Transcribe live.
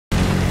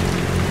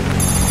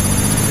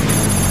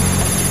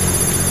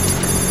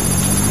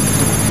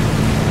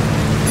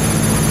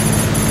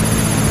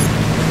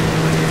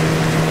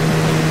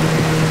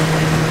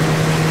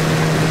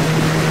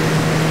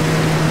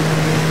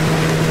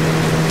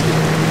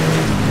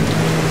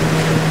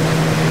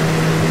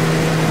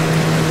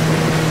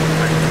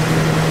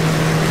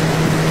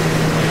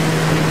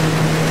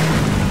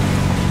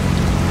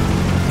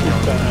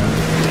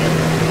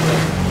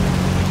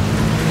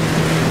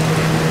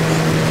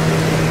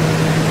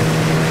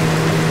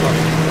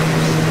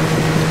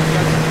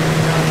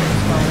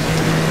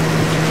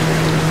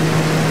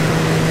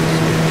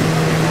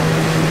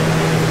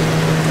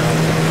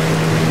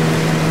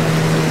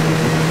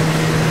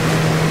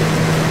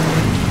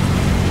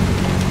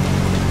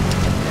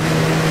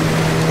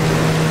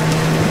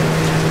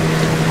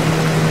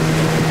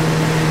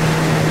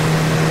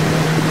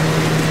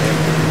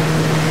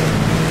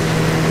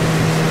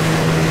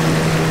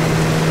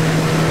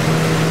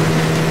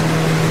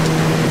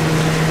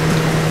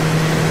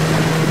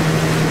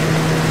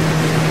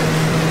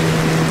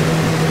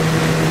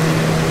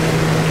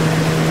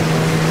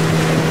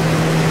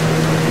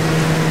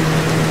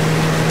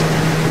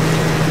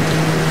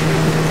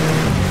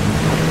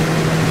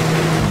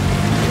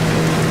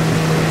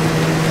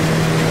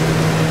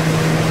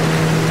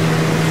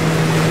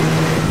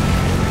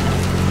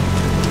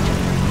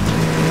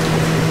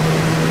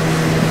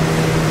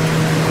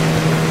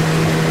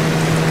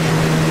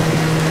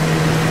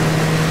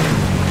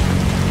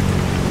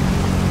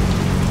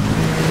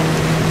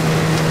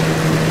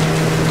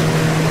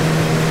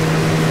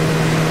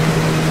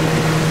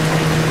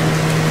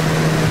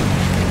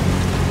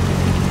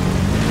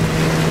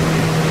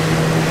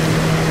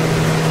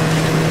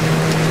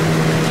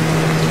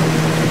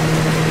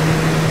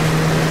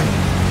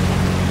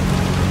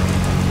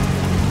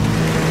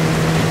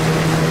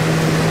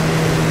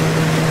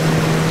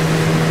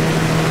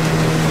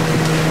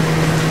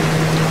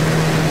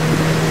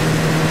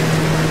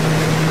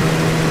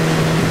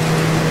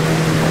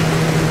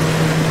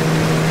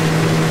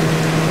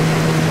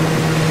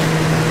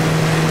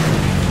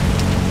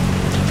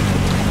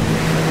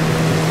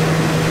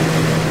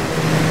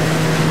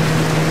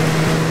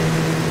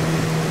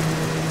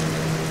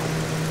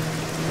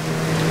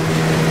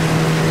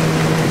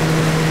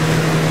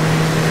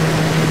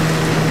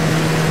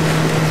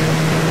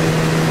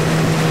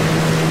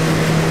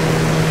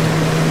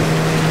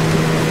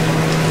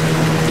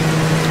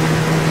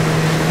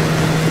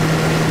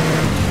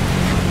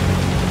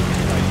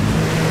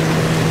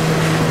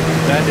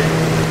So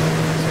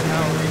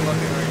how are we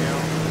looking right now?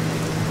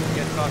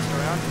 Get tossed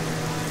around?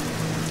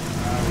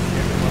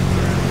 Get tossed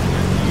around.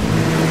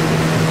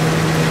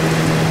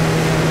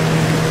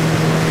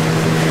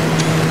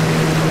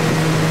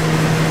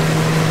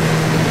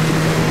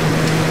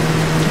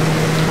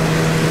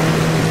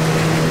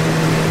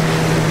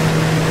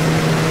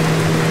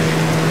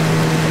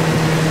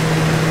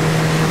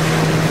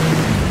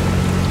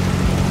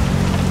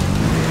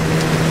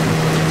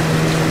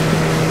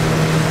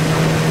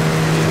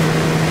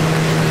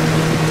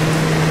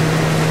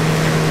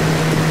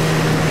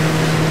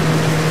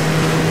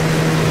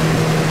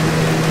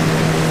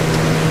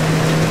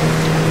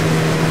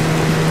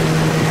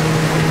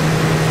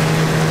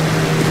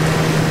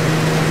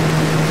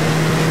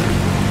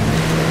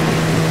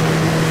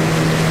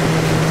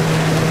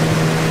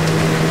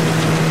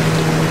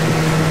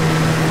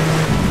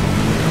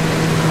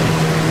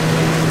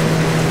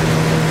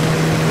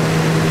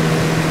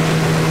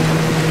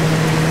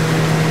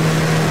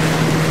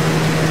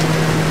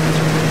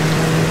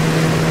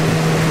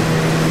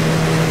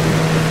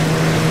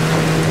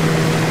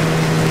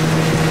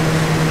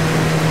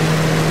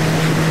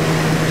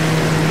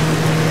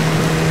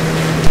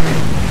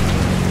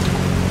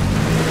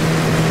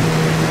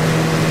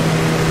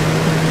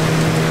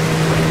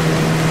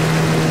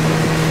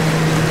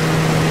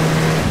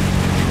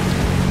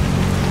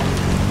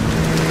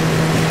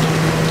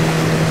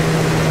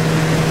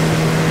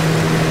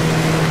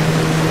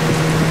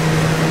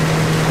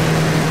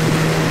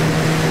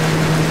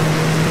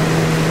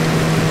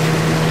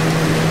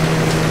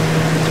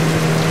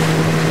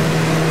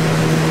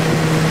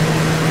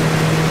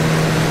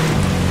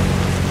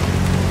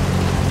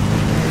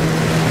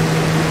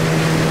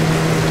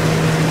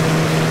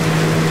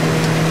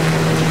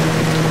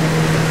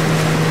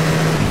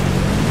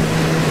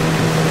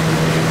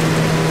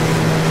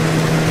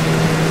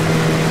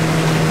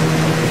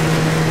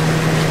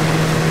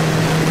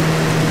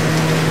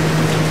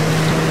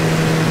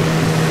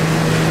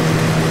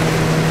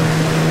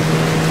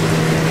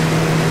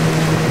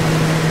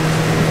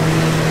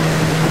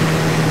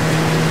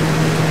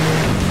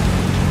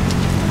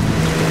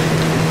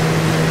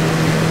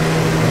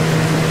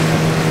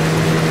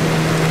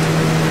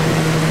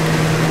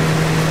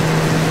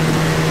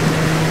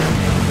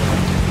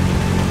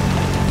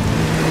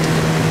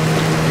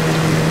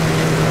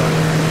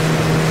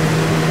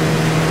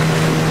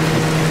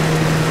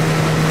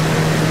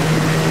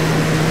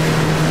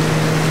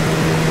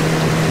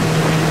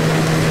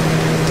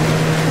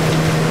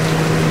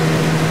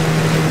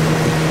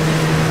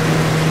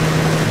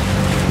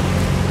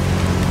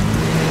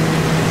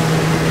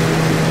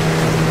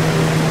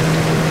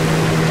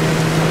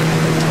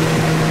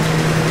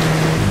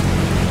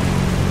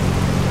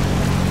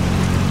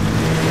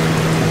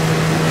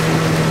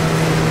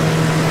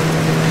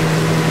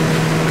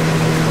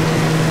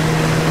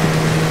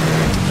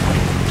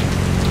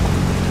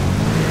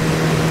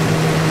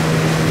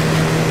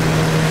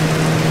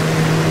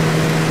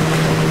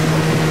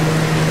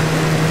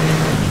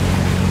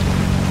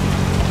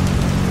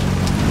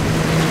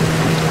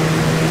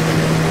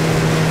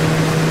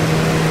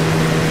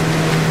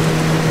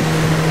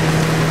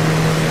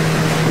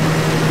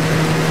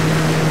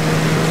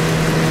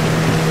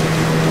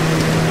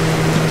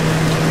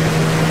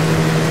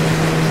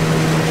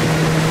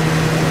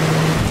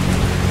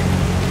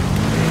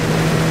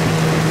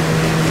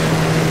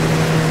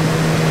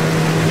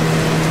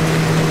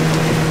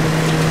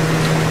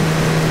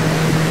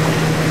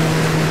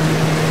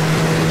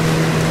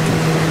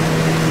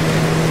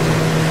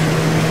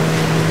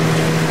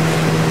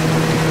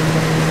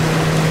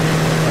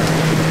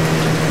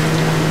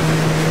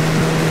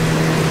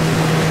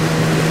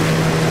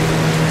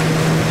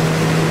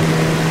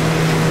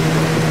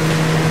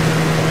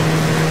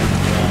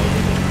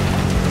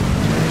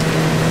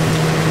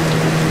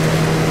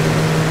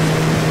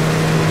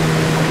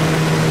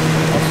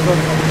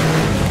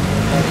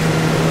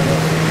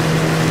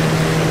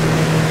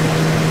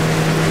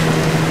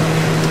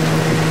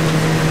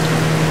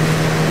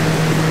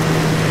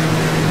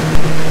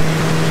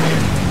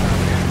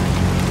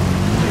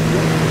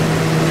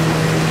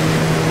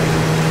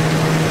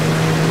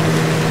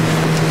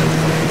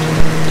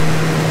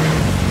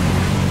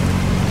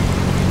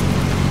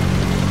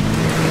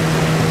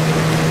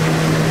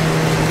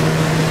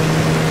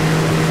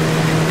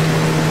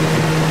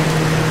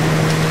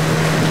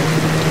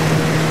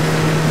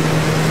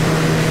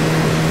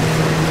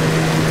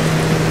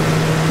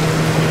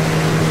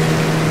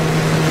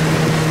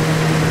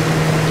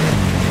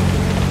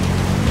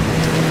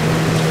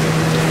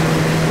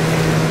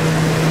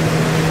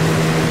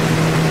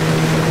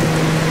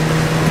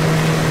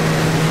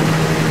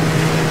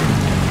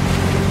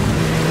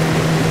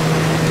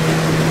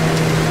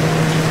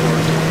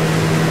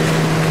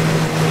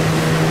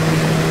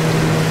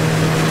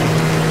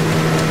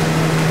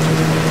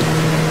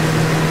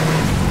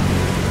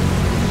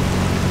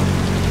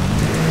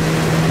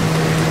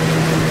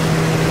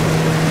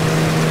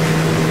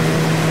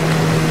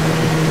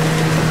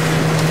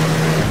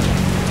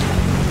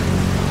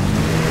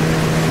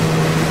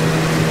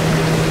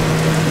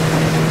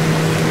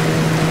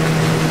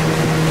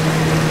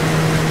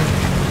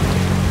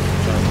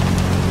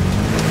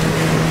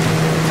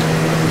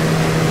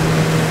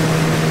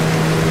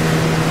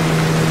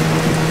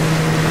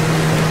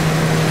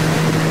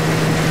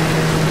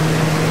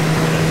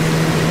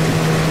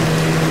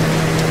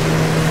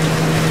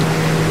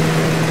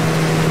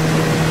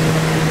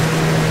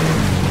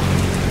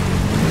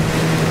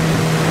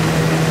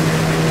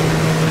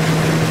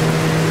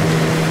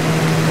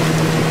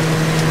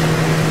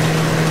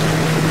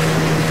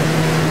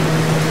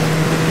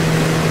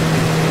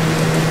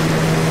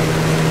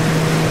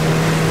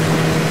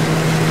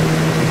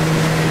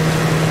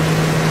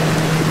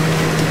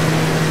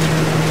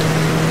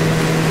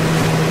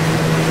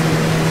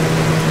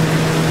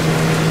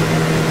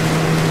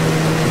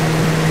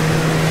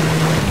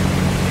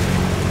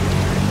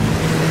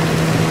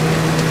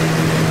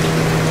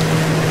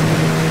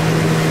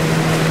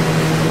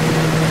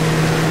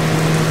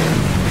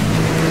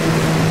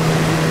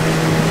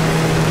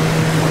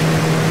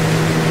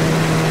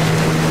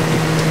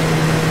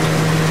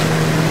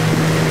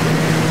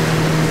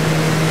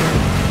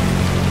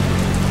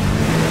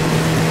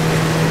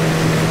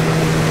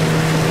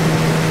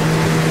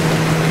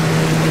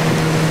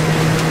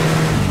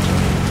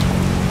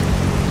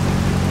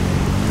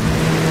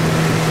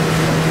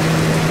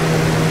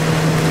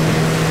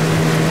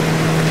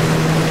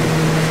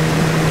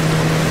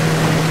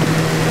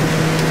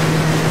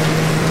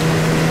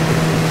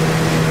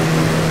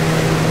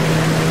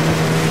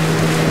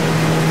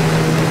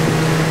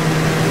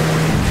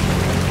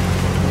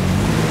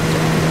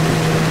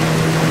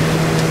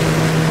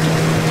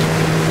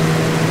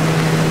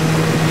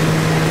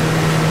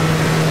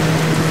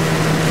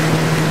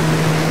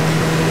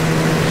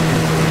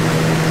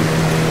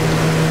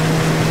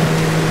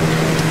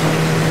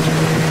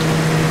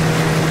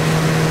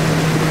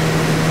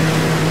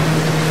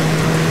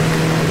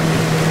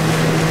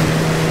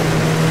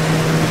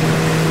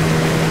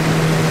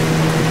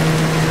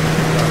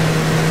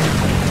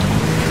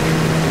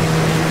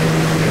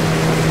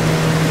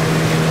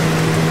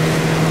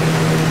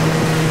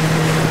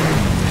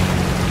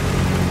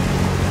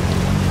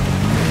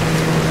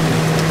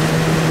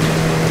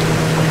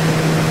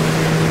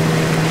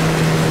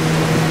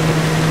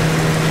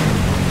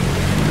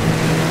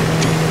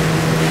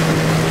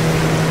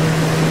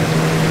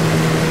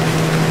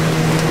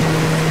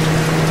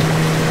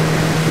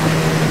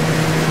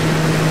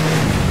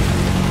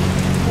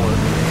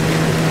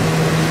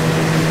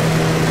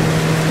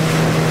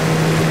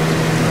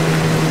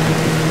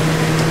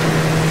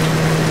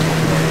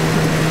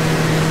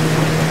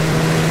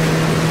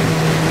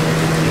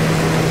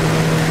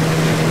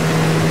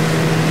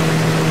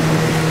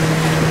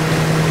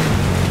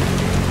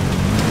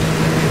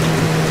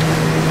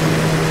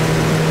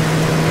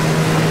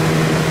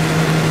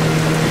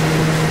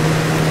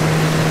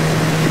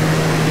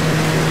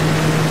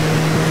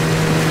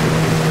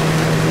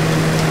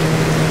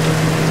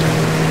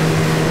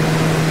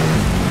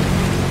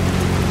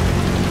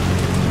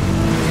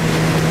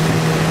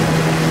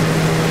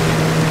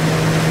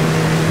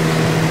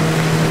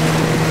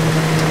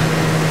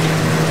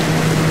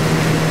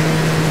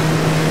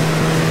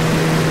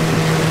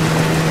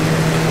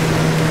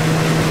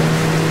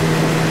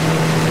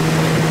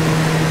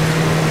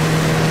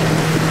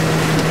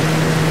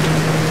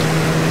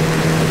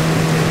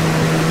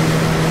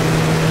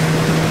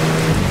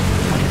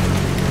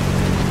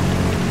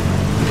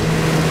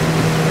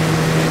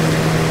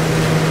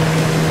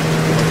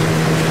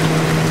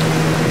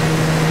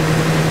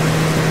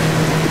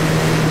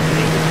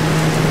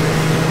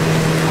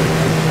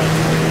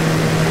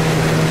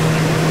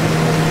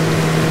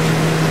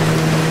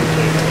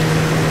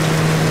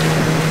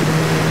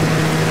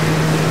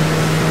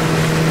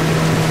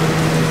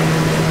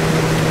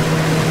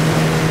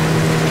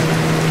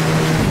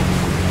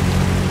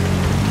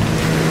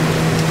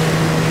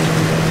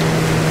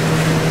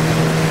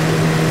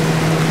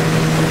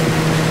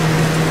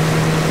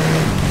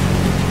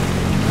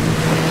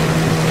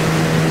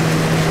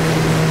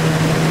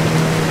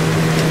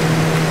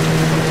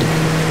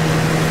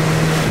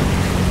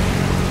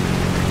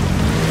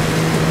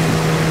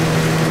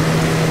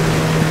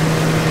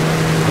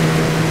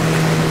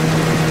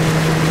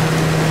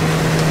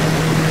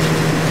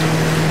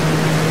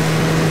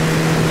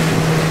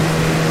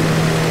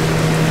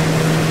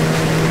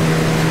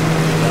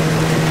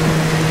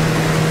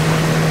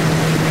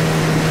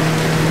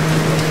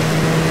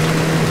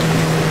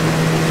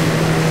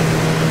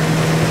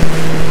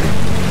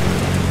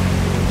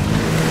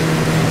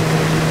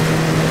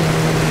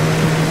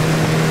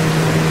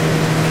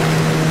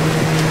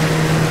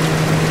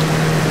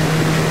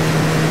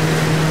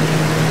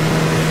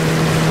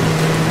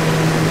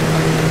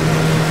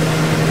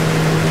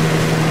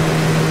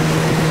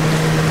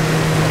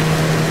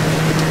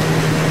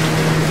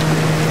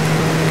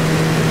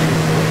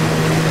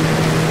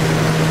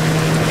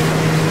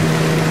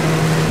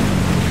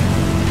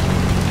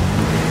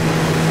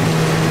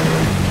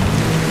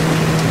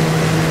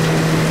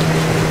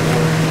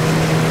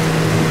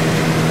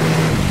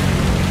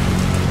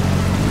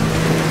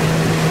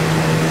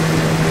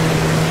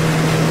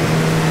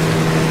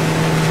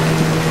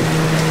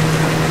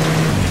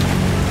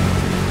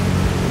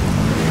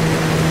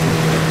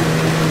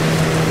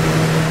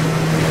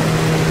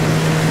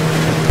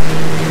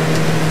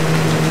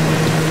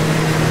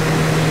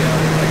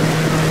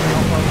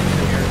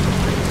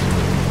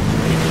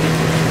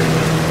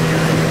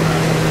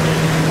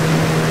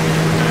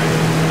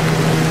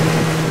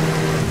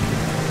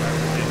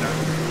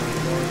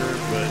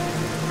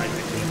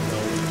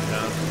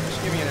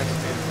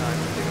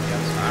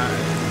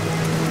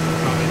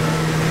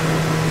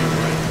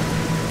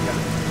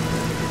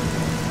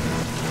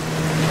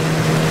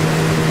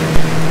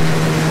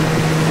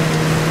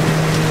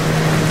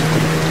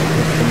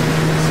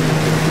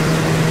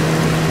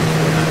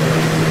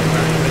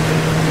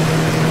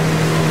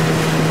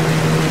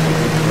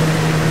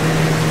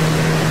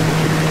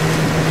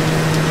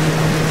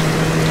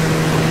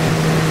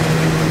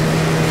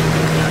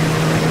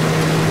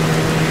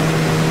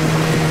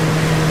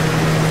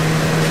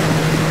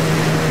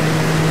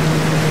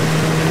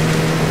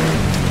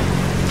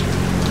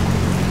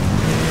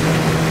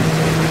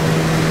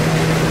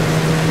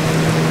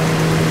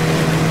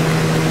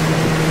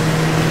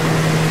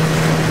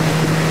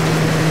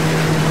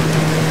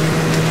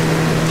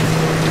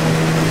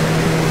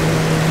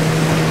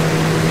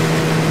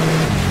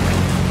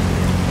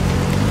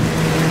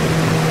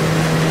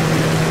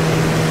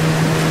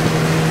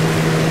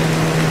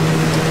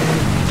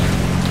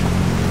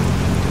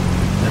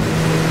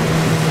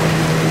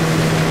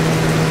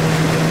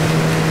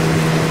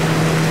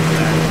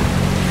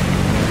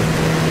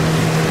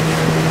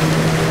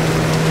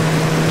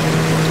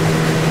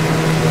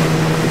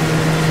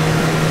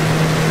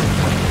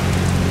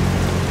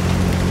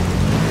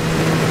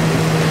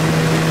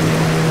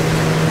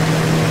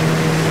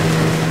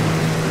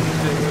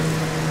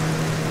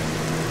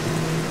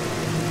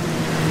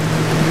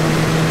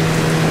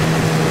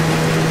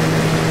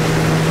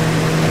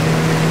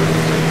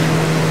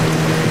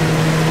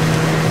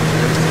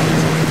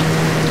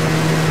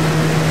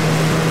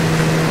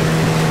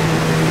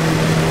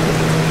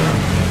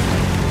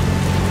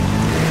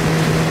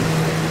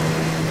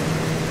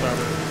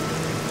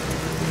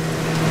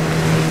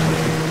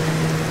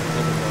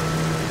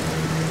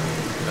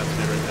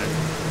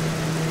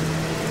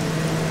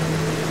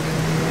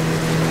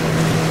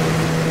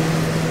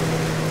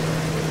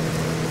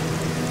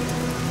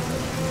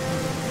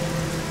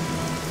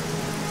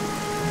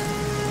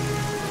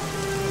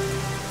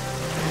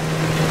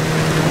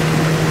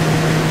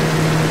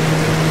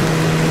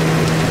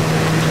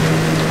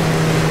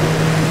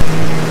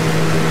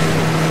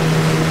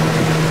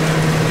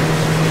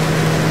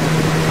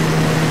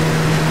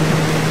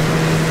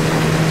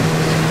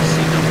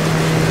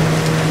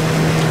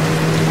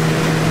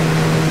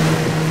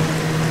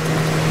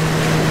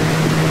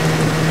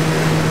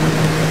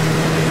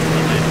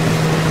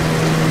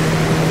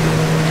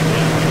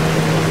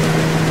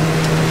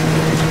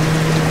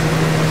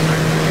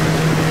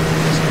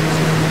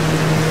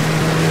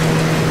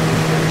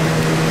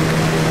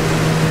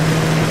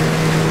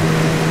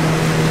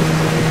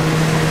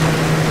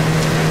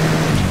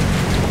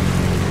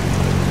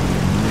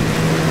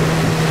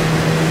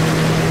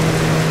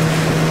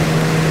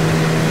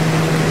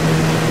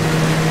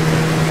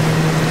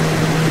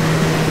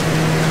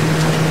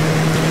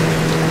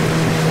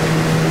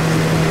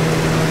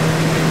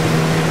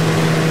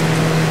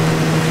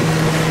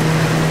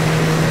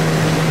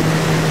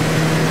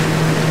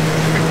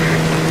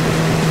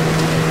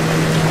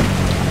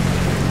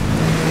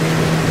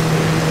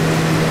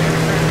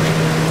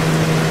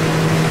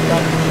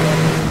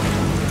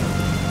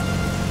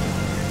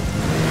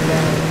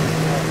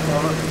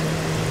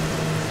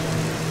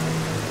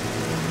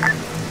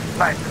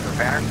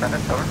 send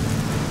it, over.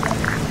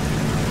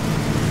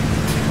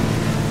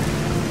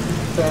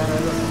 Banner,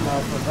 this is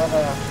Max. Was that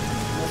a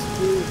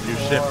miscue? You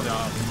shipped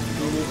off.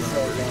 You need to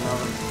say again,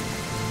 over.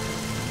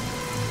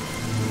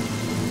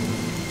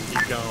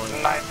 Keep going.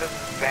 9, this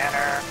is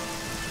Banner.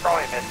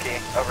 Probably miskey,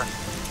 over.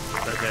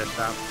 Right there,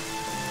 stop.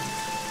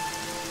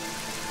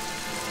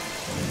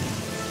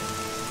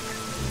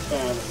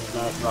 Banner, this is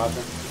Max.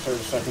 Roger. 30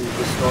 seconds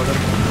distorted.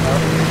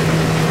 Out.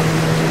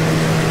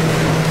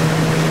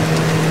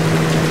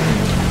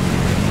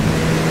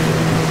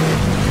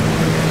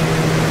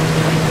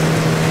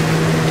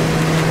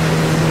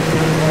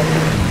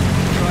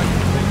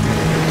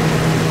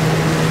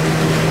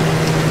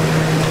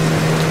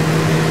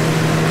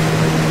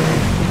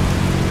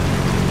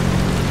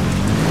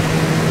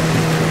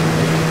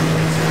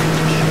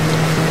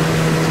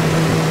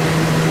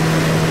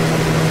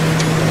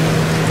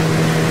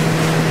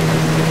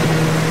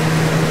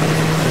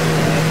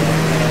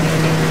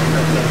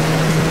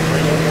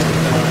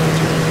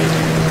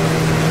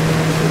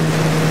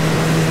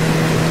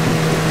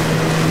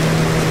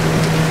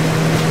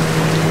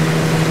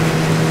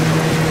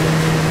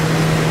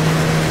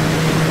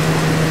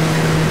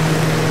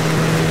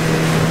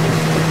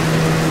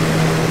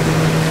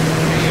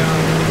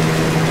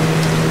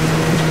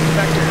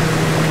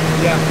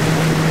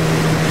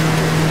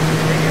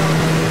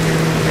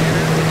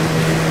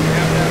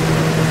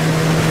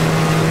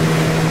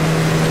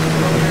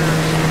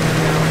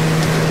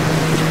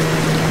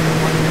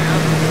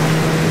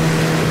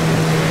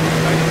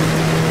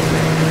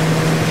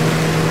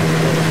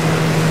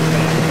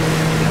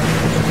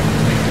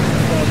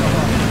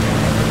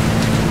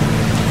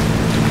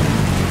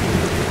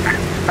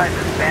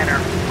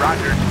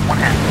 Roger, 1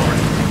 half forward.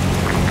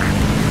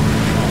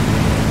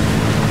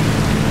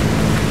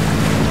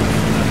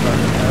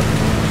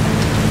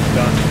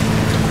 Done.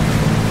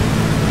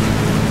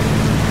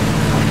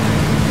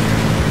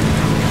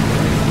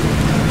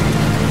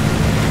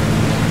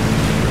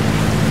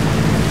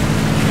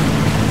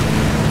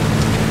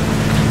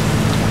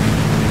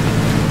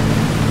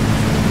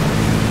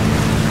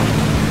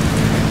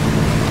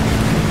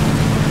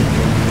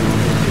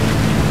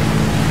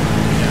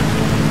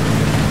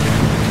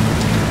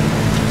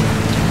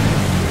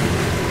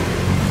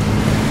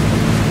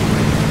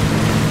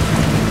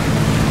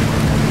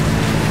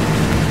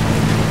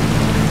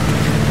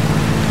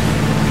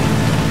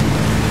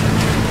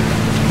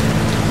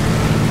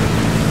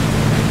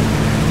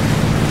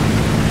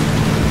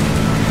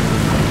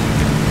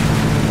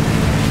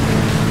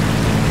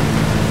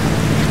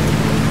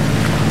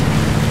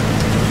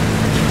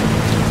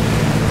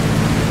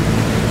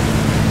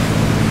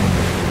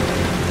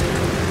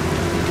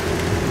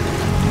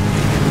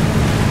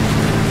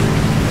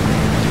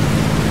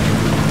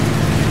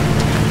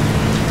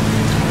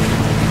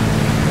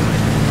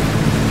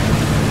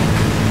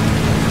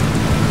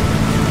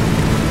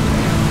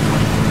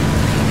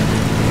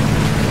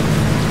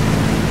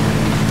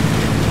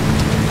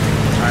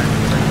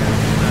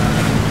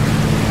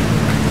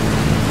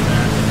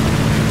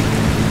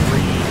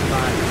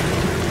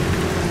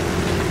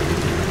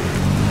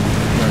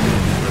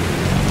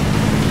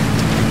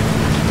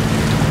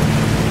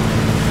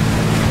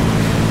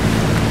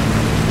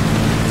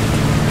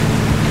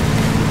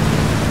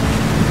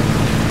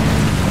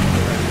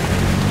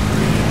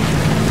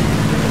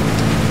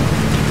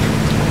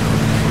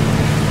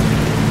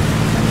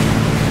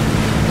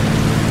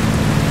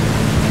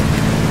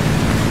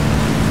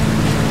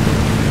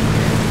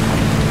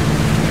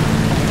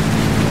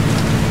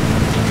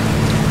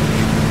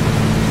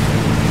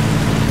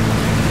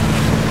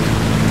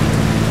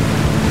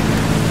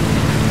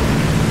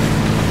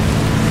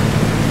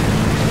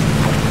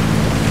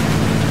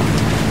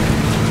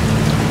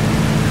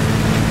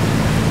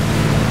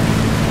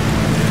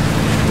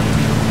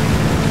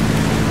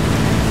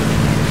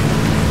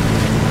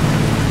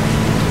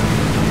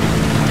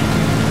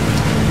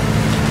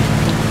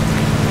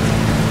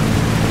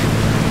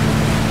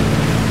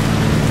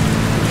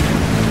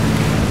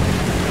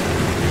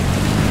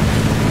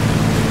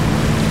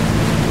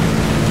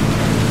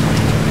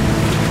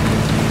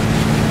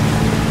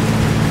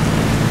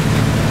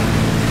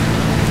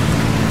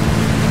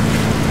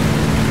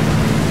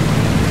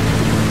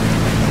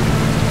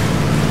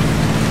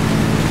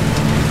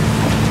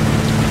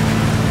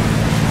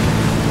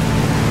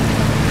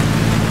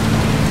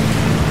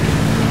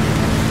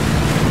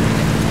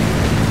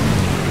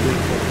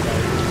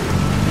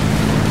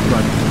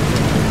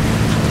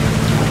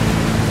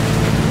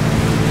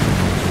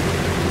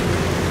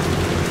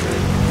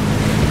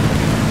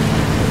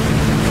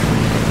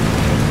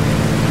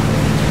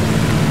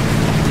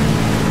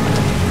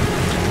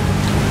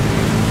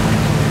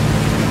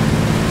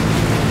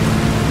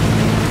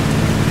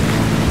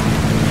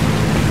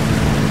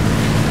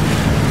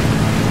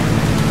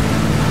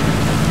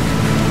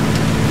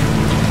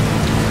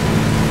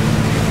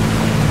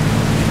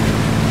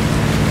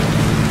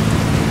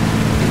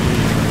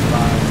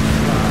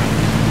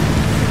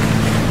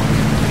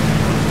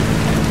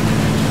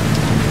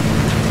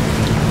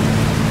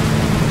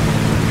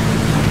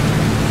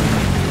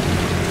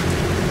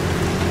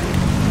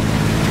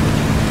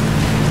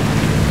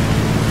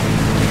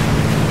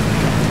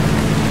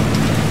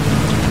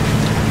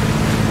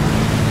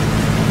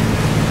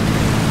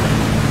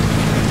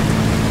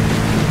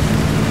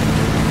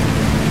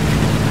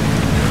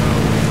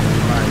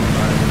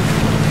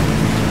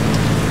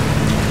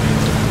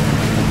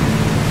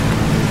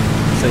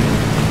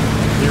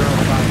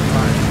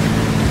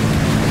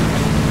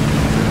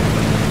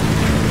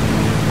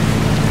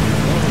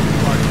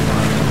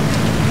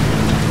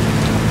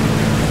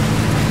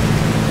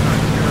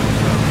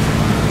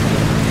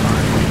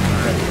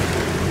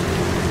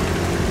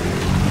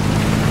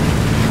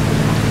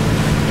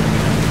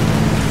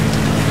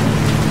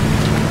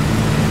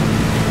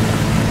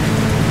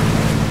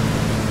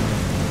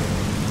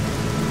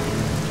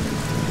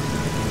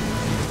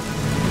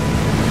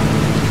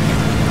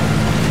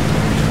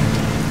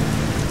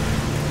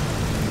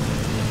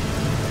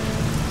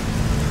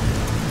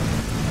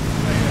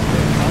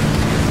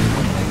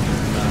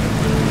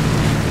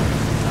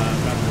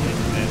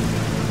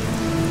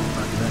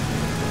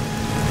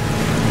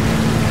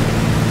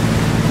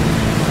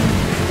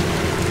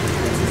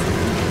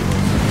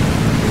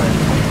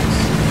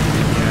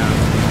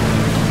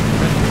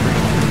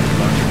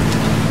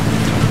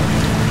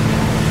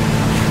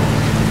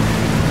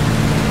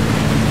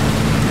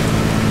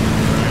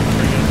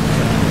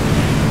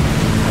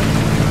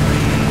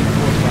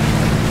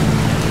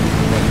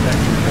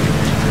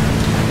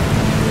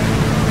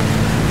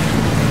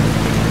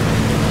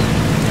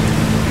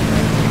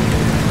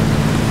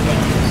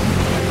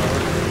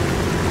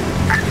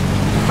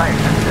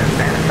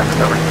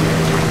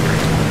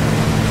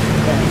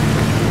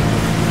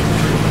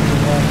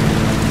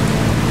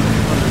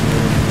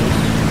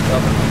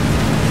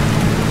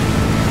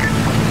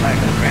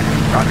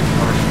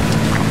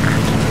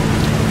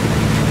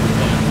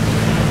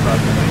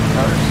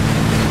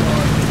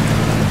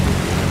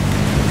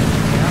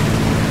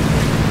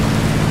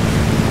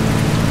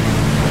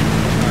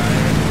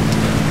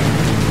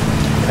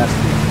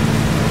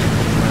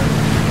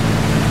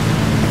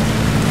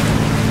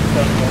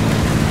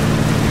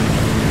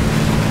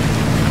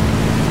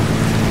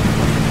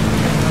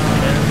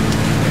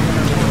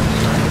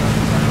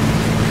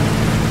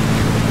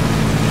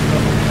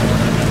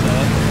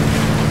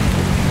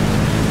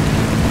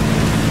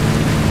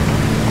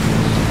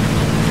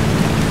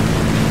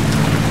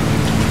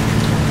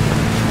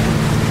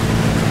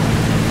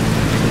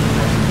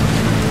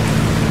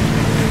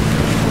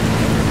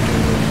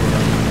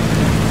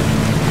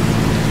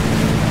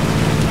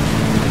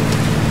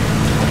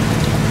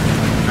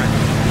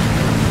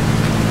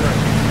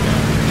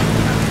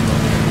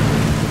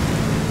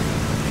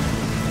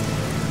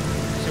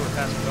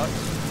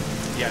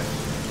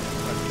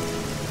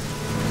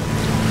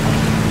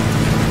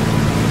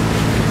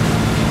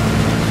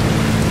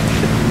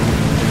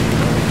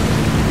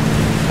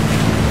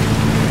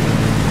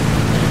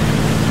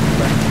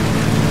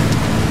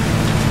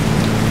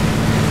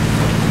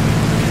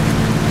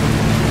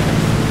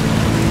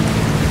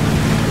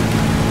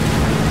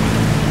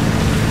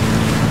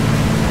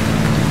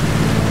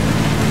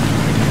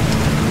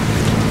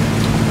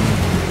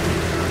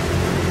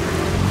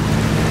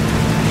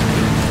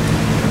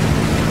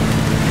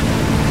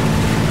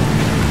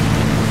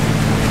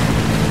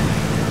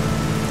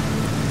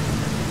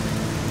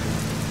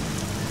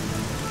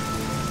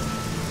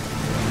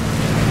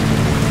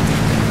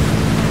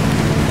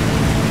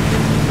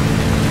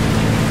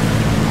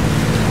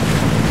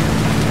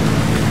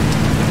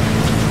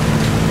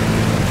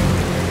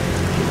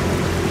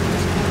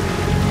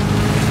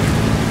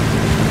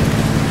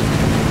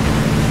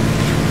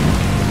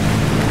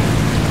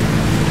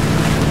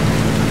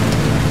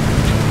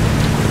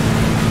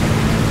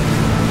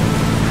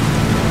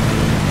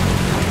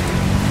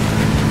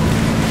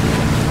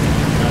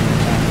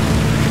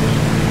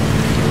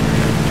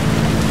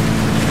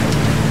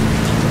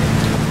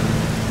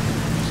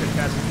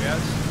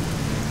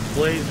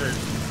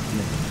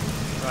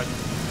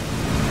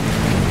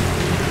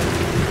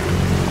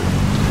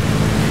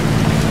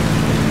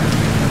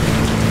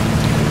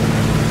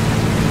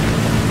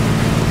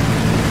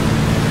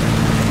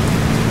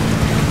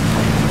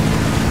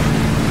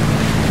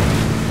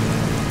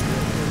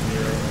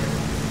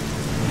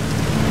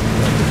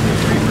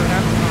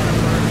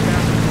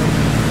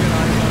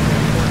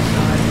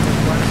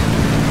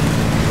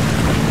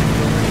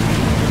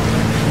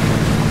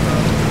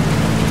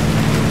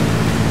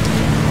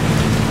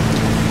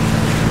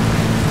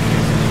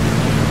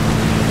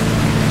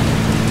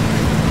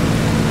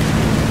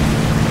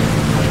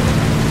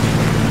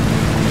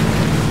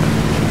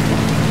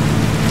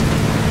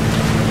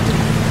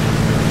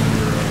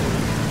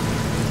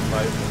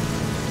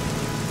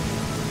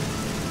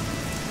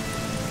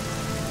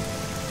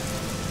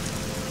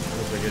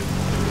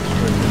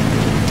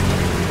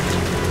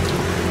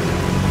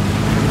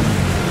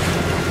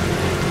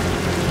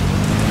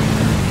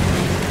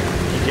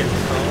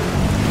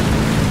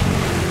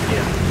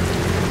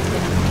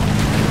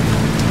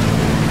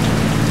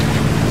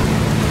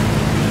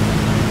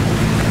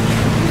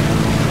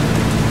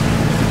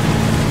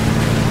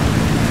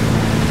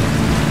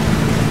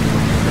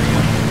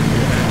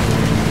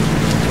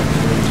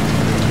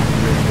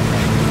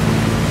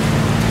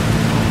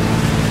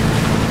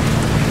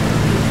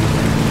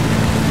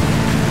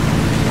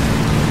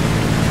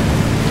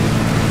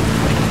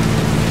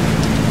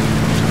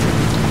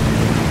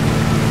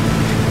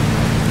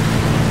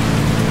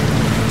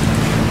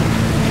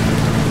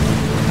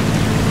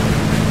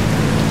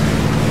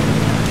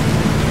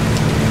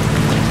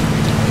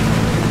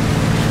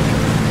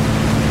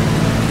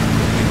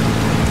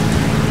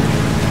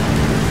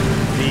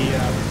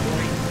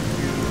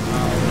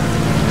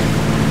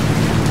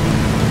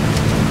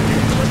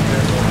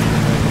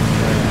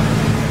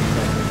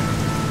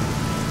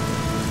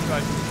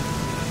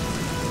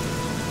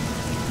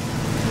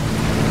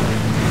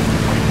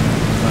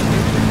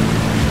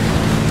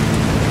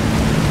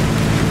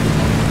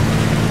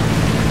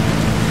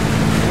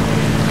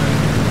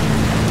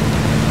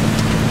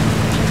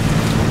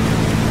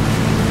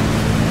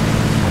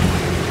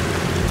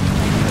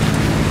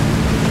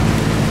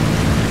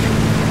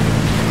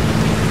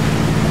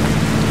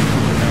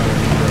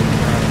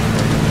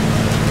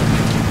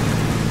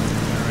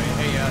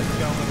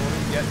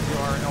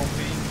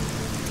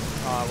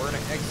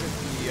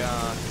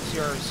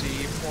 CRZ,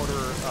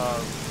 order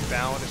of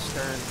bow and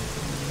astern.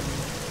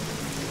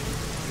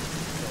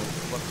 So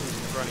look who's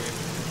in front of you.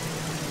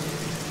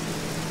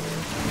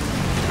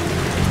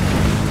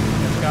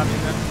 Yes, copy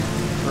that.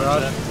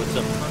 Roger. What's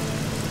up front?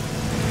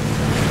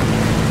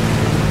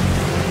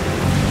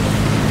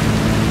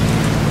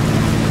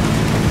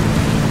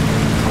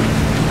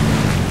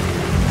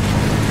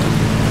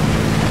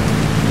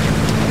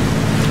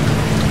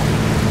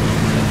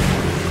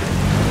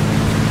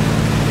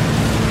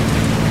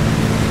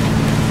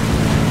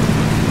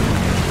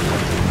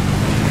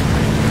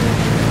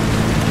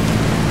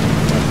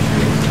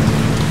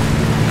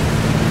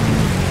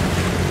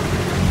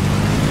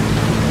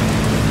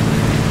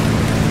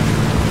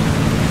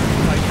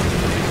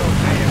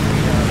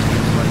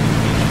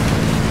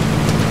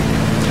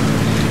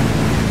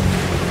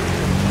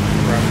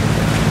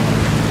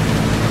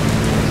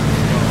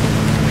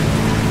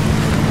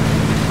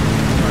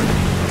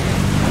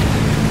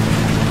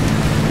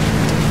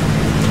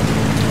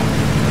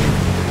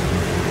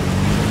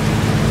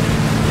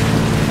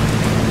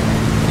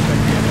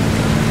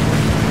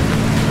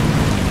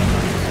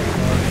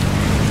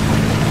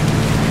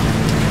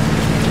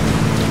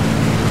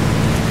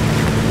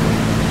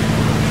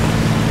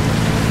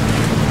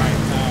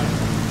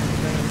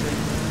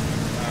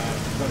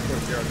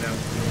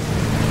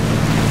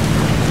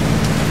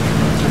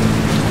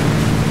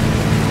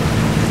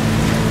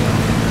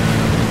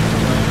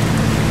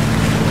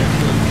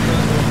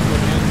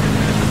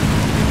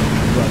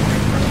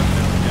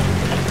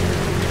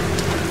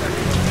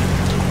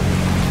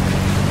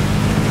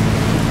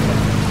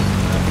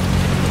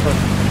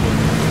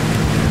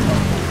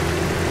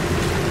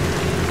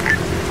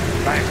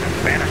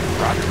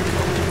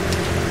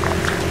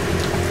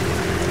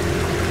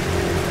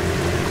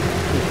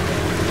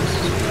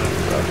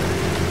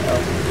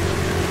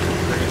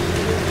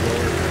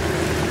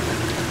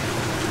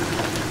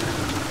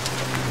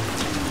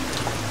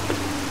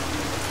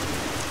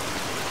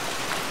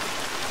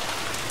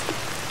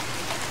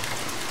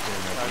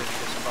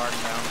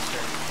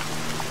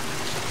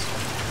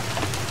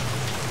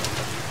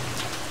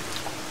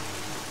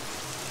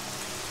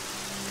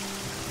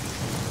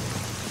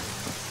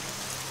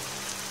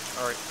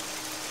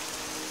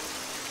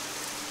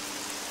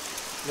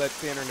 Let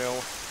Banner know.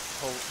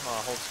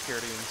 Hold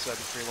security inside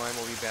the tree line.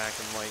 We'll be back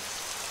in like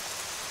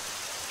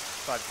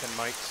 5-10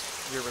 mics.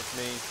 You're with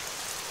me.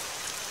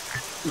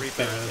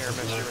 Reaper,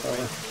 Airman, you're with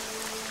me.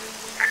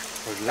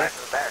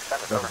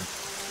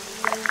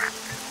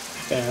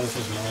 Yeah, this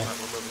is Matt.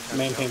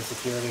 Maintain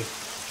security.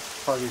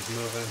 Party's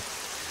moving.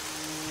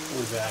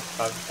 We'll be back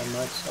 5-10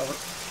 mics. Over.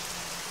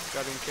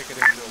 Got him kick it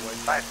into a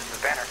light. Nice, this is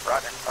Banner.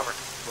 Roger. Over.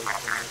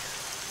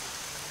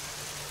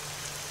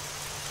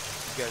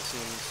 You guys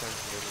see any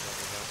sensitivity, let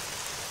me know.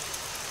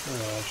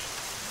 Roger.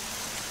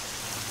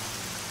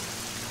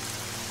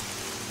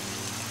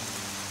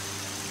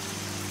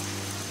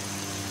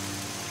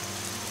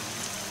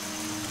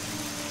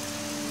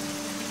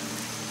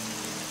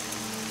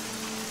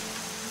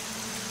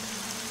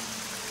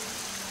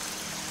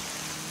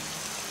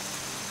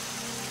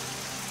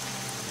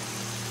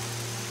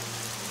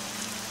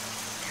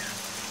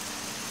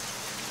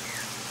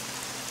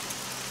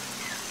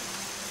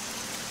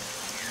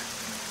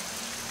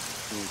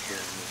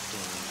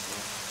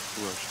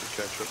 Rush to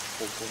catch up to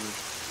full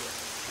formation.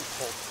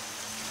 Hold.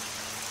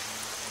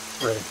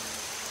 Ready.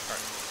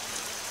 Alright.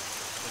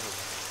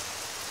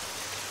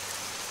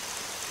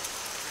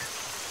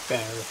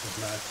 Banner, this is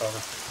Matt.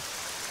 Over.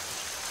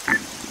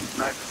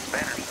 Nice, this is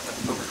Banner.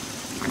 Over.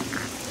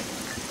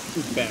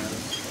 Banner,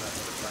 this is Matt.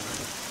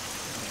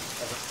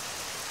 Over.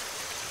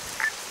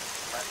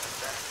 Nice, this is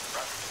Banner.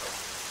 Roger. Over.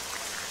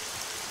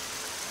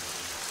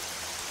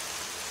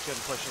 Go ahead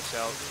and push us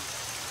out.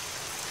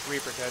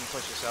 Reaper, go ahead and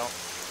push us out.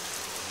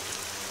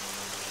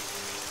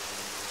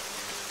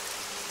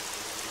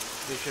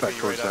 They should Back be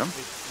towards right up.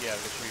 them? Yeah,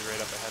 they should be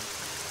right up ahead.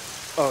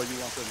 Oh, you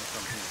want them to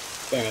come here?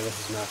 Banner, this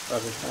is Matt.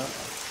 Over.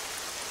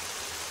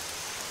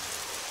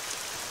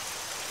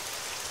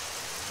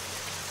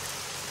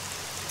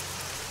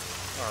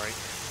 Alright,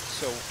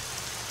 so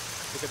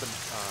look at the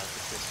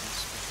distance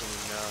between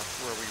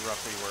where we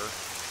roughly were.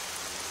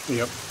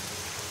 Yep.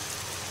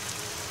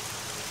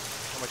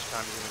 How much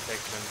time is it going to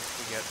take them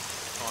to get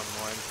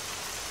online?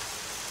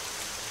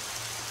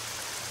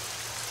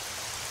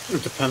 It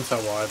depends how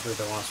widely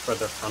they want to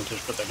spread their frontage,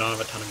 but they don't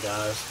have a ton of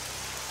guys.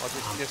 Well,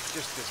 just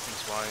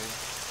distance-wise,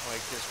 like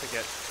just to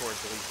get towards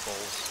the lead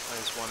goals. I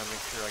just want to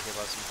make sure I give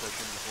us some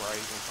cushion before I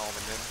even call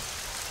them in.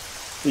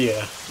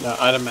 Yeah, no,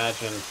 I'd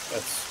imagine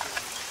it's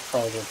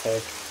probably going to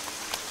take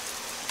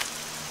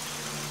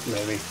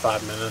maybe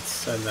 5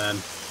 minutes and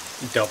then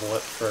double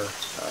it for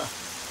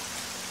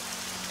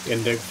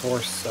in-dig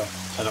force, so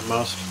 10 at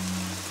most.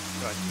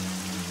 Good.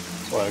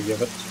 That's what I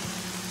give it.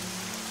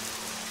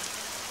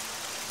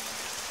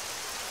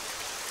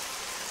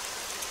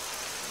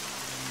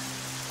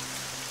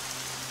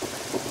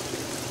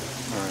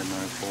 Alright,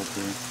 9-4-2.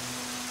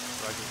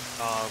 Roger.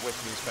 With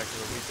me, Inspector,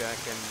 we'll be back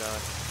in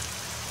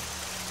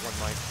 1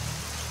 mic.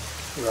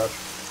 Roger.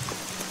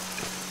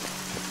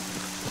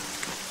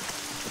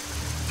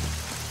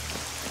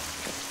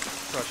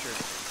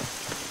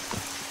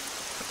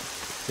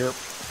 Here.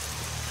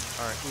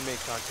 Alright, we made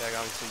contact.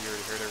 Obviously, you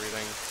already heard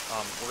everything.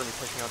 We're going to be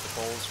pushing out the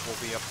bulls.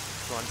 We'll be up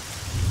front.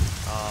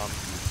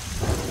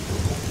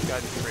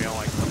 Got the trail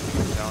like a couple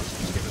meters out, so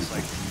just give us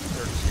like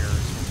 30 scares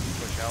when we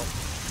push out.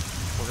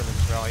 We're going to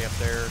just rally up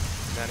there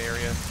in that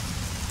area,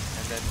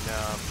 and then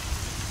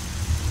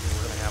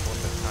we're going to have a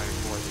little bit of time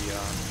before the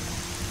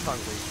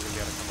Congolese are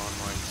going to come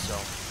online. So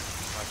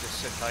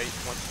just sit tight.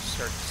 Once you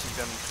start to see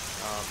them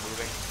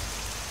moving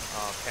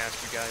past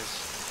you guys,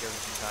 give them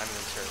some time and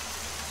then start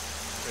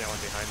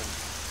trailing behind them.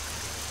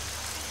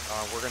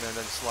 We're going to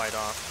then slide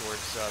off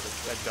towards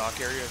that dock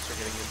area, so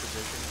getting in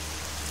position.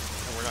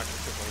 And we're not going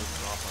to kick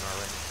anything off on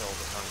our end until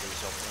the Congolese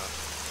open up.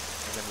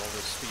 And then we'll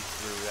just speed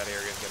through that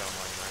area and get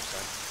online on our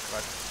side.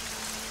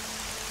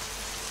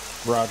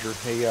 Roger.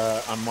 Hey,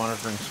 I'm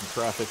monitoring some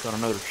traffic on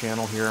another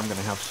channel here. I'm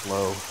going to have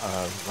slow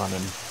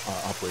running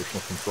operational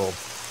control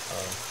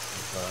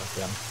with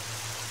them.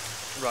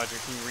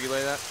 Roger, can you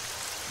relay that?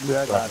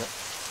 Yeah, I got it.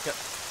 Yep.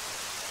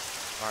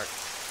 Alright.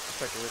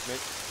 Expect it with me.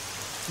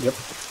 Yep.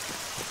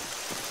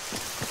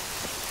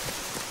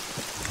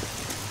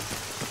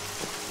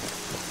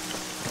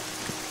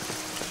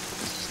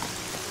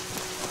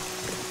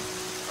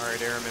 Alright,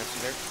 ARMA,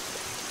 you there?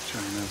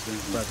 China's in.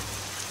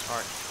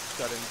 Alright,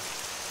 got in.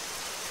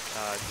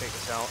 Take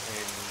us out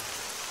in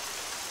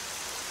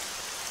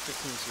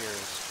 15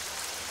 series.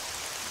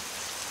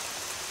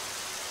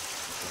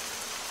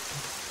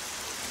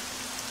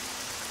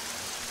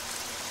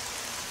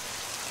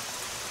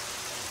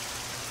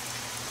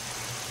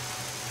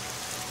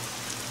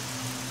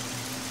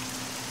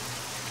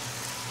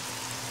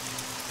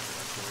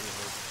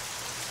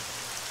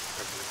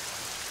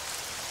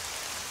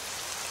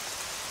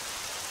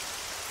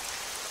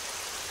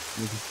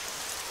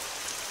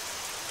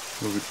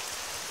 Move it.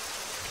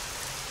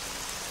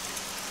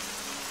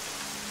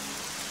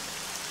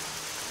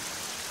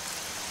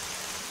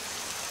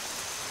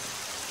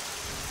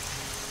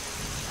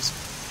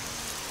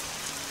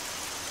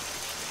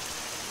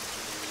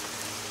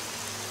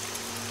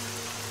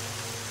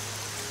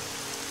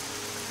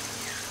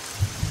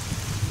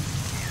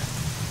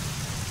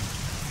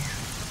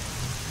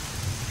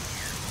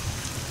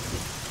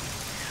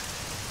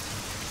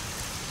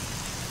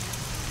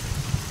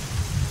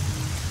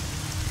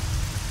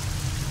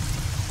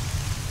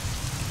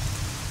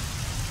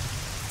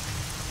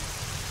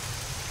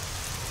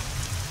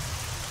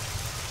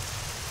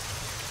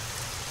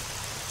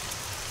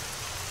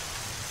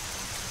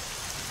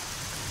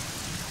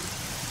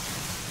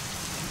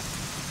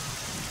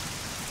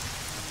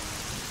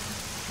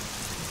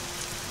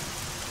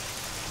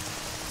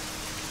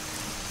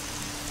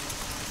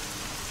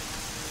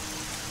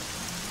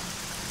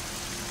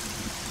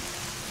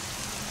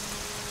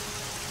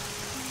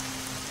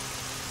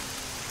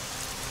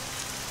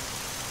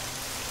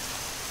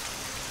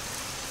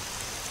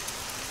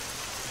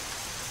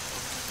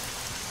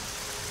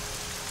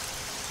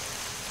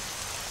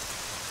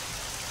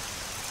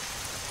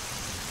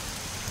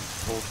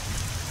 Hold.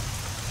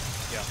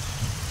 Yeah.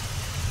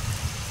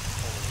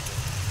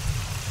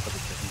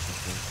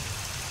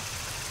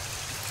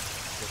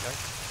 Okay?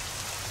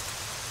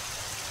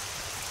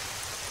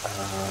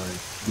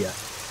 Yeah.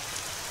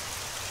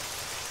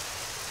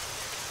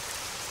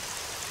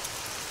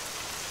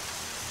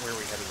 Where are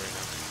we headed right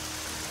now?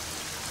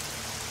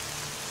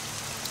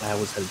 I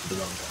was headed to the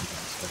wrong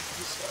compound, so I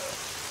was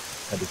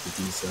headed to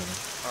these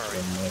Alright.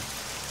 runway.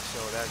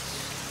 So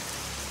that's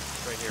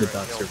right here The at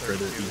docks Hill are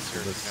further 32, east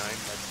of us. 029.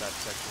 That's that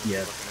section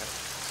Yeah. we're looking at.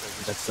 So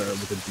just That's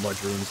with the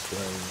large rooms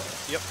where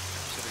Yep.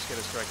 So just get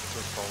us directed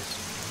towards poles.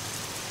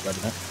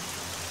 Roger that.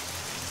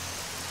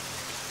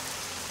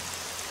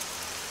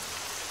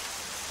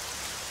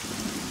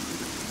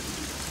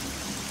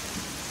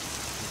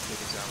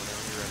 Take us out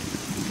whenever you're ready.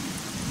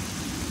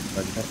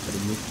 Roger that. Ready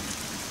to move.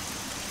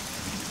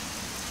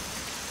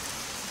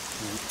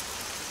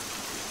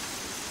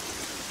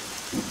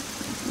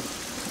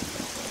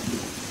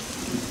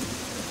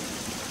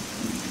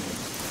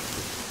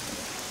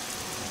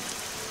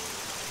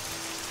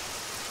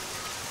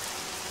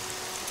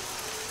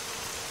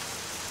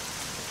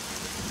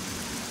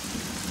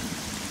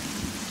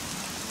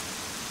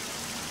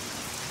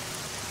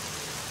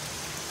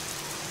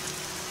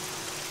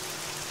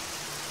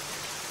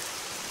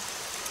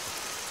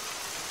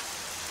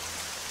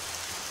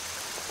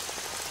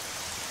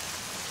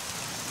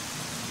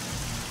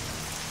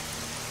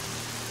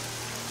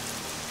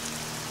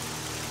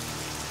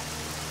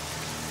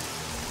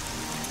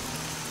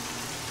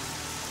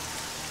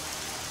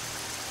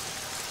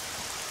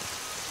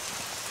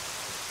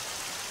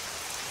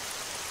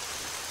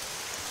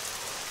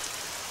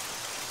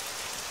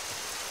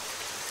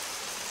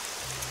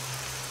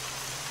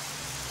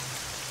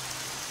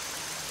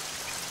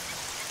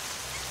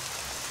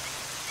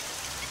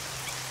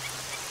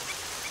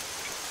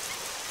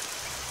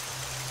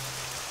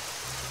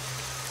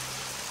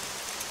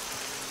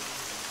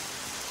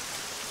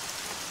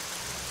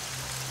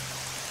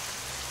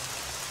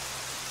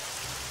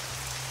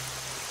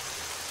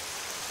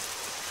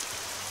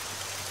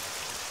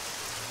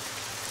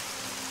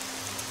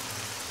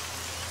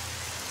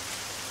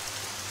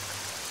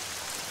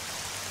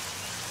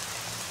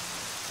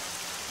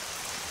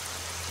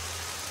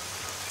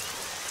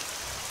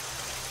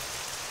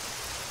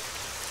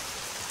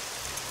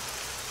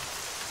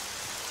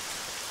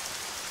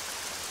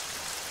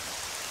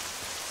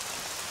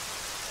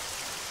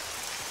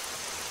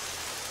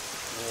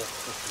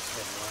 Let's just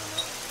go line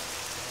up.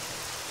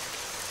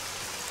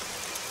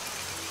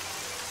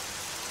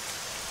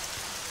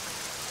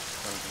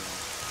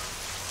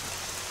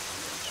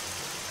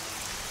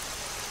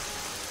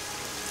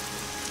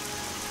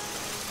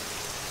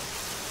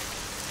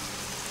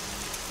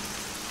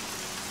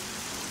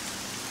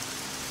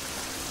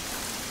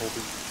 Hold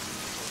it.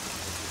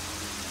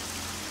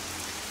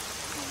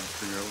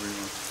 Figure out where you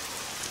want.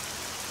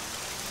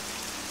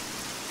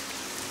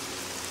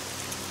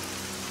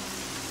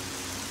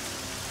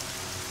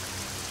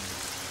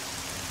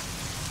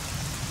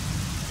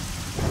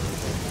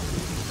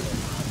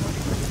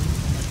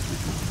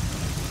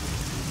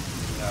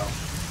 No.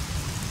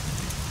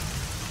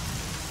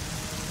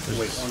 There's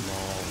Wait, a one.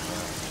 small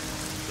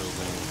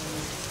building,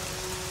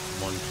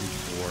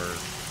 124,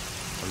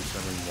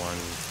 171,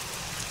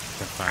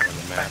 and 5 on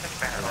the map.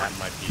 And that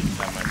might be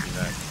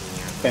that cool.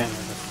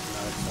 Banner, this is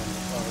not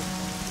extended. Over.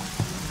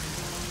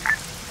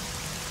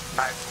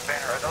 Hi,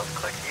 Banner, are those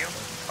clicks you?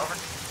 Over.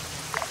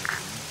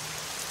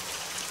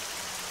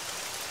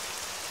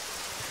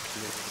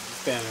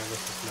 Banner, this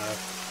is not.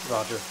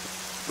 Roger.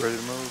 Ready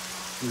to move?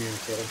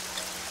 Communicating.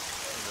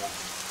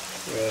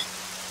 With.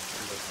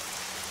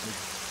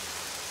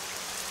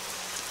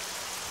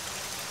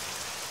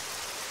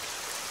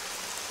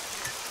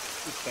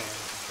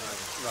 Banner,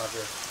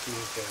 Roger.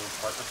 Communicating with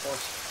partner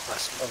force.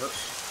 Over.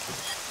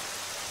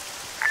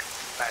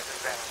 Nice, this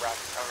is Banner,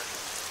 Roger, over.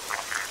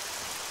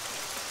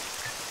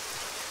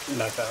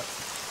 Knife out.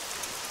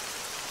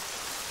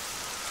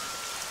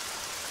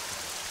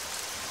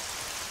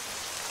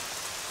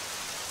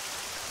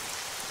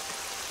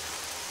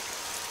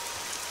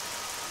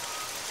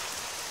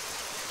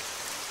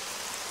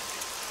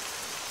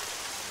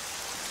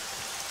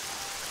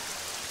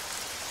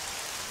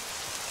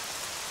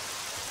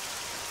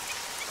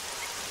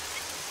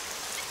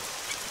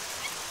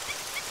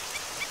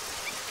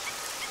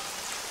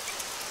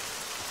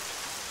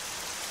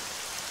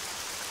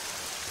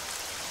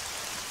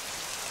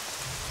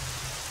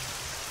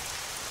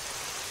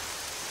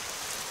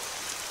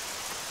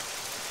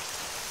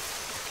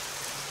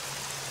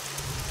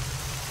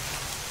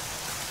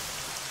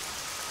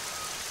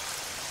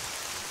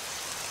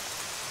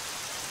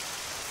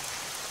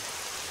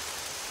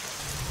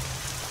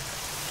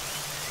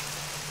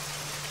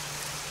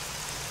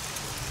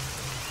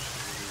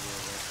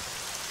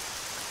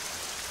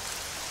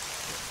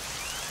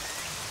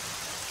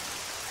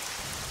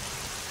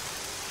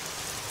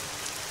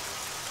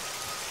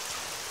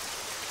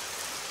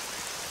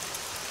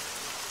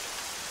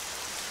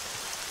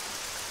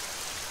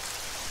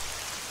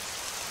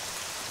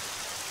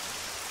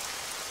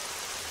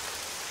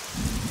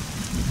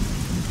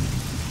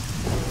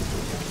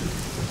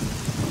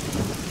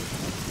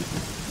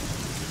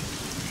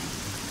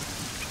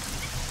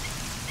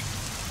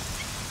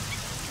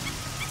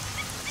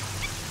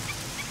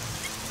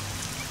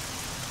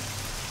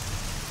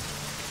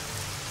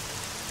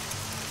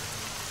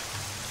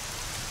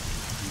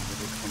 Come to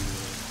the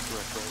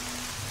direct right.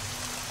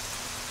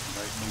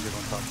 Right, don't get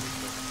on top of this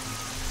stuff.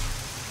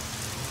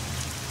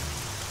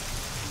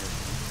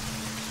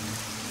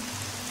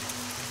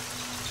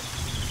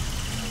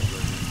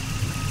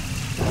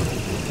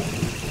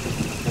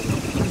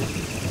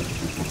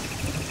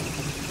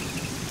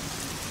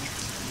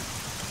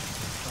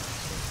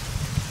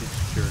 Keep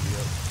security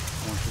up.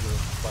 I want you to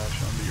flash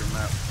onto your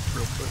map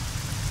real quick.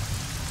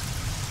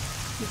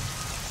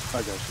 I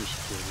got your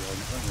security. I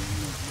don't even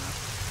know the map.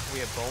 We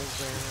have bowls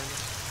there.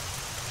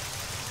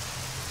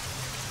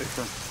 Hey,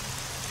 firm.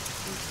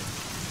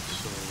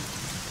 So,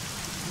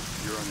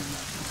 you're on your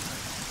map now,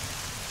 right?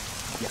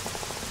 Yeah.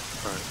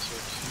 Alright, so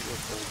see the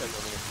That boulders,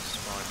 building is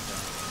spawned.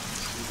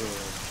 see the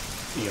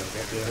Yeah,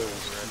 yeah.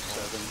 hills,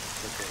 2-7,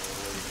 that go all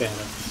the way to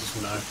Banner, this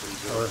is not.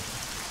 Over.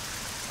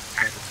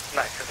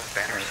 Nice, this is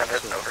Banner, Alright, send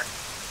it so over.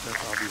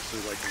 that's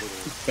obviously like a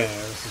little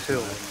Banner, this is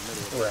hill not. in the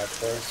middle of We're it. at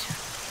force.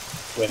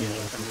 Waiting.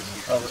 And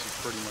Over. this is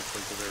pretty much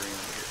like the very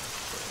end of it.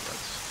 So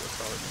that's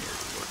how it needs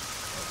to work.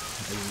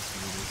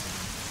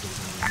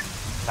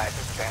 Nice,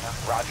 this is Banner,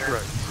 Roger,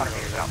 Right. 100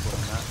 meters out.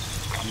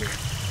 On that.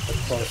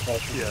 Close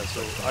watching. Yeah,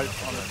 so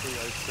honestly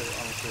I'd say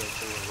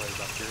we're right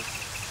about here.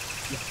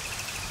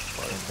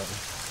 But,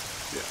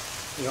 yeah.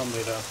 You want me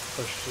to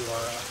push to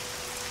our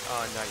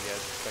Not yet.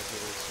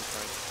 Speculative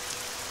sometime.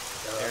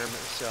 arrow?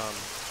 Airman's,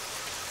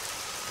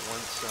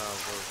 once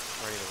we're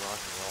ready to rock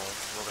and roll,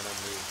 we're gonna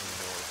move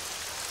north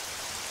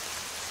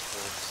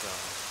towards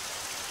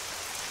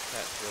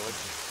that village.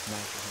 But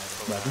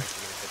we're not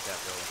actually gonna hit that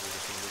village. We're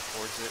just gonna move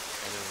towards it,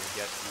 and then when we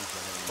get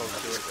close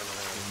to it, then we're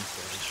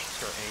gonna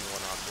start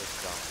angling off this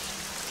dump.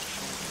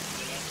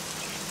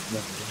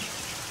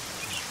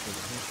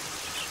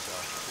 So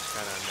just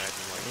kind of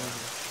imagine like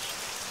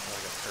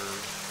a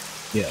curve.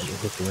 Yeah, we'll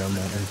hook around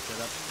that one. And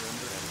then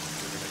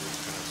we're gonna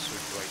just kind of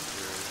swoop right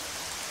through,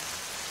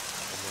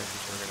 and then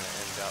we're gonna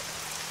end up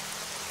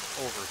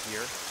over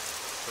here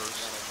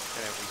first.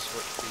 And if we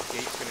switch, the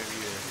gate's gonna be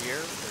either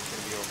here or it's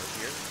gonna be over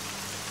here,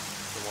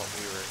 from what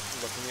we were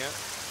looking at.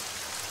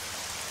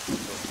 So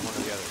it's one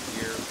or the other,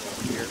 here,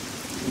 over here.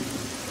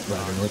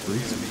 Roger, It's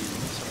northeast. gonna be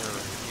somewhere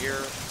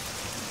here,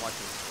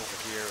 watching over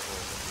here, or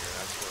over here.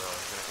 That's where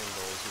our kind of end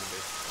goal is going to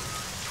be.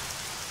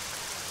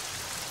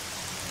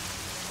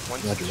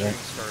 Once the shooting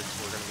starts,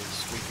 we're going to be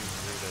sweeping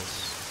through this,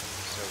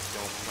 so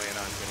don't plan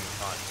on getting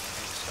caught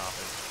and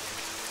stopping.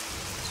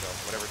 So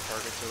whatever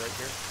targets are right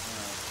here,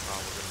 we're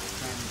going to be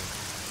engaging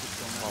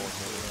while we're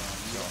moving.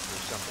 So if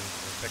there's something,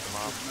 we'll pick them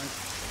off,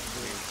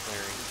 doing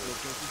clearing for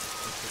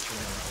position.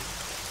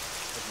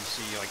 If you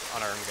see like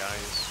unarmed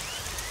guys,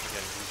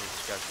 again, use your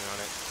discretion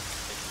on it.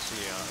 If you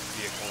see a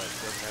vehicle that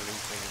doesn't have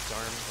anything that's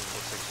armed and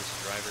looks like just a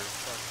driver,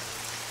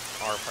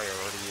 our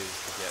priority is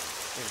to get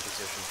in a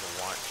position to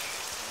watch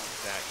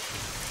that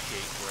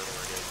gate wherever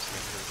it is,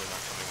 make sure they're not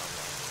coming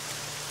online.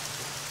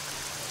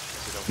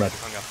 So don't get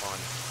hung up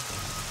on,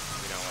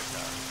 you know, like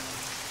a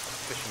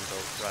fishing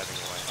boat driving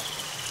away.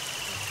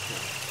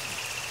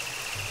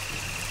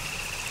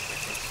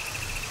 Makes sense?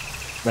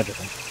 Roger,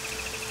 thanks.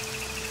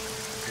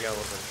 We got a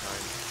little bit of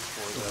time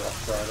for the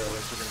Rider,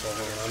 this is still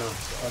hanging on out.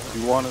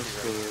 You want us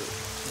to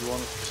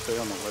stay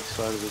on the west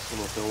side of this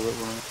little hill that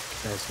we're on?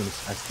 I was going to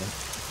ask that.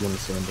 If you want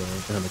to stand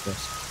behind the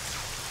crest.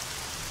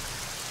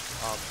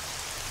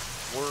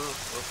 We're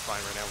fine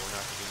right now. We're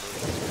not going to be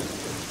moving.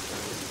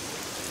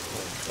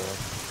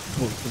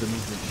 Well, for the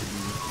movement, should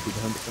we be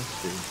behind the crest?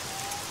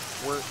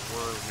 Or?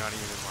 We're not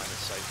even in line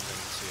of sight. You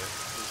didn't see it.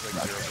 There's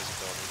like zero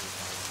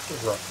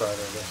visibility. Rough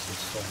Rider, this is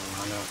still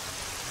hanging on out.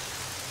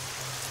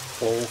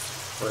 Full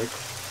break.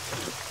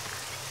 Give me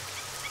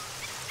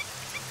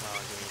 1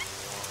 minute.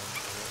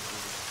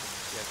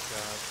 Get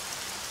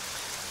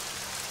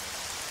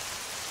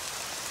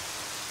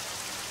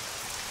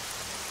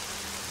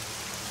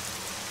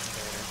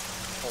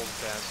hold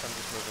fast. I'm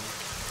just moving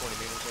 20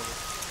 meters over.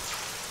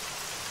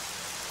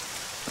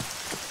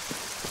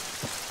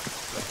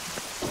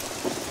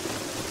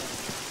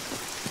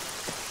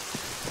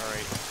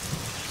 Alright,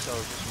 so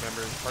just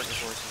remember, partner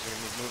forces are going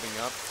to be moving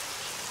up.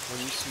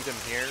 When you see them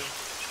here,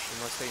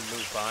 unless they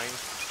move by,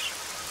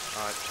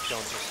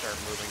 don't just start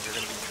moving. You're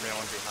going to be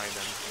trailing behind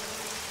them.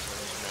 So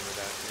just remember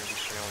that. You're going to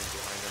be trailing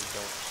behind them.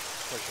 Don't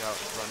push out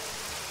in front.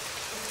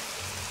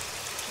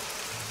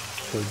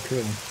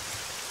 Good.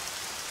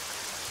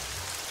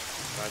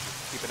 Roger.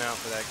 Keep an eye out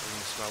for that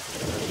green smoke as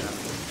it does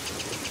happen.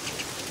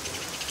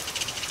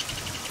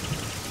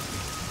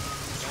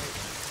 Alright.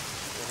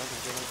 Go ahead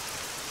and Jimmy.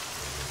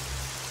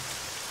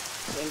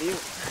 Same to you.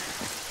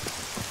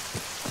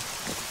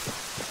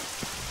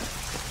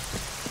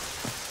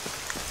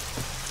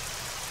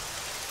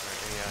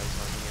 Alright, any eyes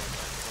on the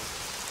platform?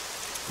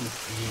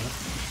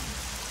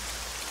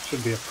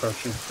 Should be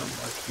approaching from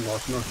like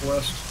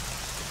north-northwest.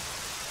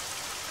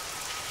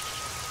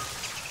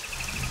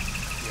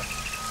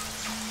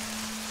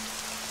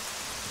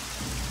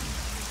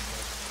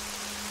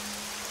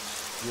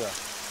 Yeah. About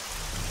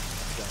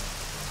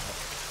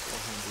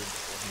 400,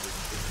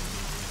 450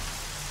 meters.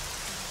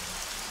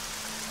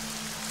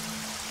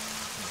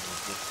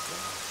 Just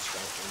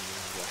slightly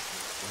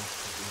west of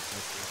the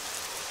sector.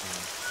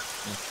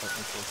 And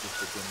partner forces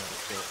begin that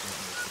assault and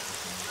make the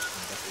position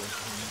and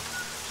declaration.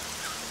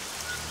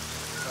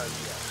 Yeah.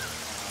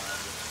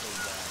 Let's stay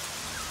back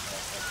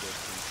at this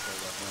and so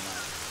that we're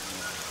not,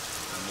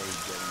 when they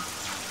get in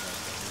contact,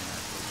 that we're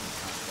not taking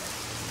contact.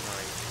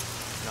 Alright.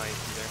 Knife,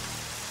 you there?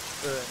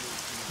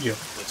 Yeah.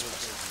 Let's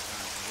press it.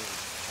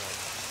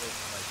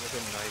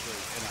 Within knife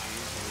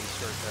energies, when we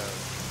start to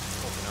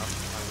open up,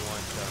 I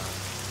want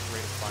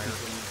rate of fire to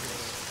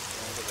increase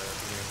for the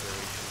beginning of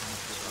duration.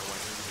 So I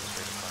want to increase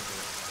rate of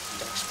fire.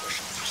 Thanks,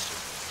 question.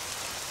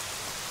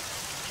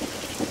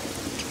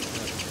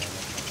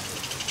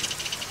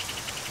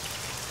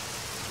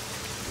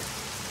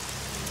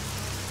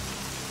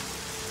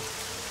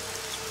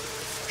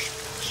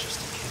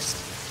 Just in case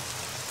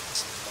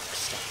some bugs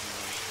stop me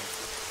right here.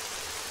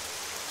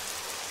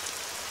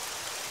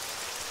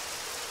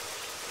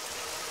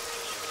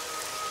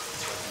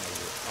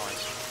 Oh, I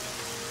see.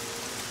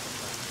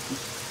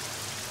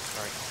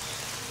 Alright.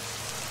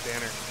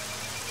 Banner.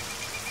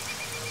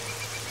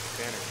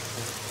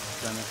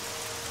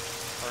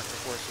 Partner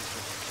forces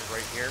are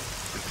right here.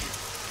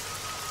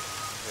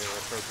 They're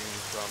approaching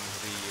from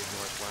the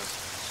northwest.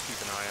 Just keep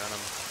an eye on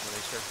them. When they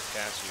start to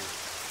pass you,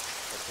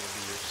 that's going to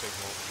be your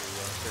signal to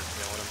start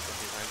nailing them from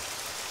behind.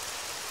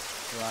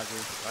 Roger.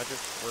 Roger.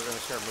 We're going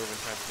to start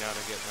moving time down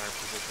and get in our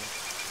position.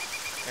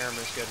 ARMA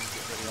is getting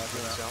ready to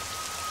get us out.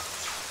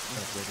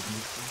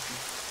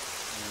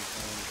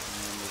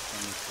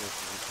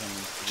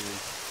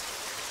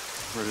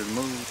 Ready to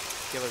move.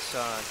 Give us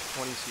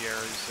 20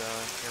 Sierras,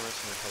 ARMA, and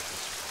their focus.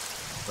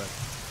 Right.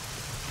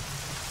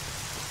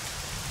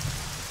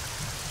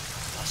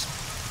 Awesome.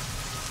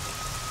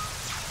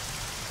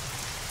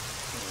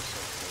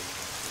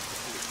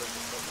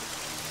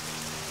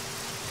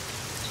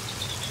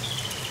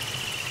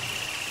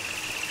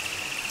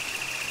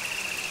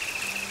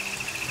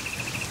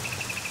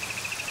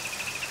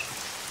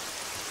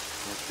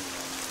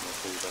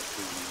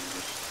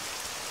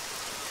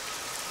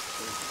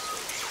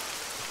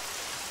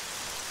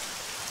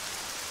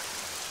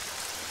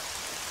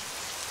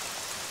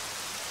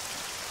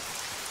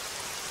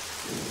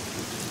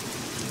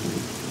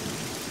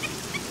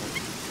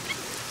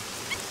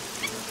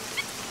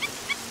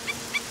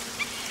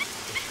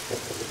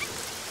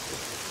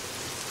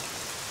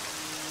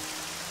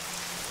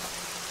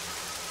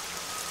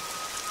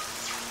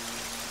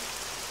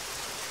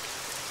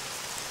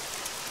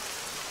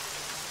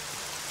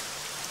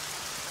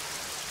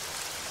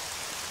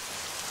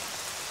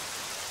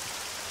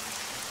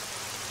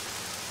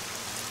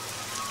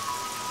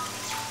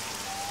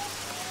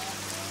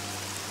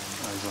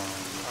 is on.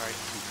 Alright.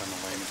 Kind of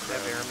landing Have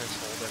craft. Aramis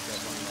hold it.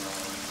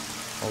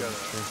 Hold Go. it,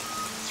 sure.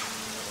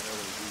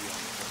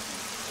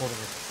 Holding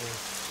it full.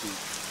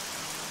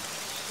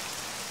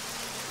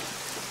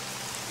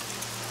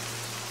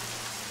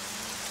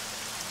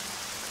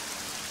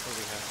 What do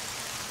we have?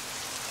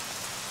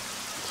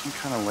 Some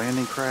kind of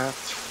landing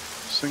craft,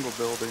 single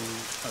building.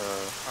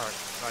 Alright,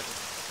 roger.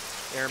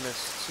 Aramis,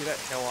 see that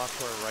hill off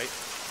to our right?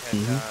 At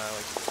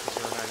like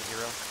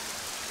 090?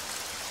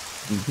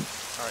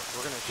 Alright,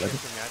 we're gonna shift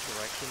in that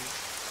direction.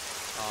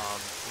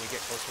 When we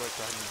get close to it,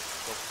 go ahead and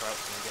go crouch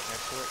and get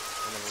next to it.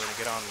 And then we're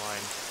gonna get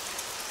online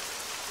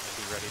and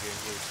be ready to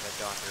engage that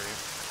dock area.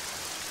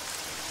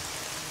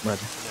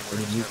 Roger. And then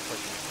we're gonna start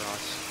pushing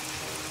across.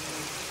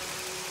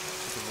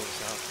 You can move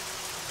us out.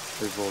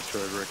 Hey Vulture,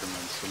 I'd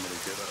recommend somebody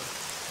get a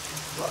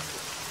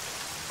rocket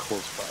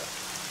close by.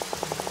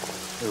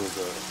 There was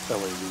a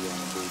LAV on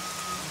the booth.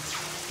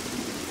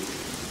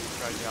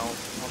 Right, yeah,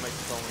 I'll make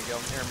the phone when we go.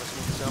 Aramis,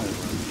 move us out.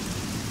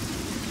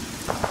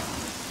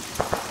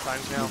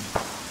 Time's now.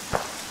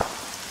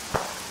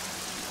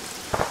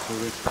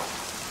 Moving.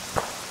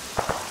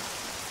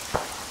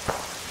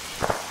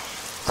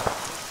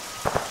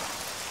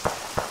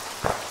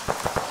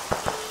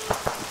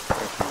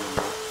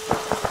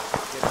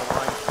 Get in the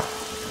line.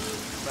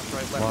 Left,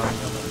 right, right.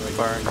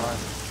 Firing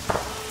line.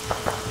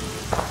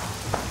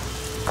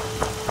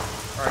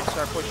 Alright,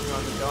 start pushing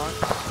on the docks.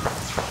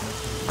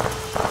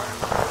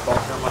 Ball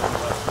term on the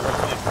left.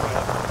 Left hand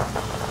right.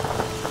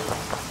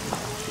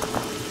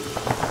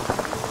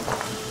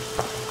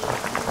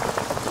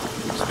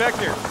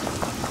 Inspector!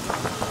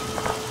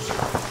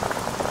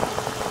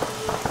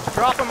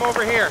 Drop him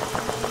over here.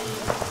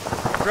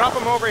 Drop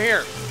him over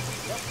here.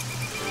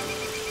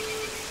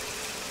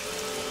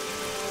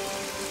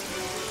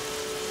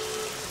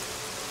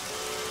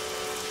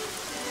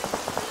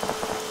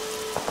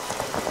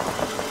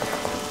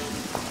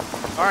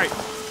 Alright.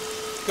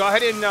 Go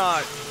ahead and,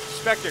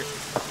 Inspector,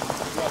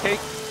 take,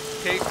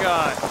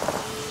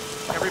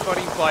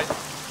 everybody but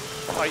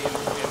fight and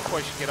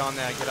push, get on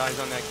that, get eyes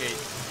on that gate.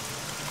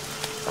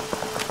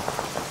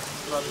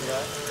 Roger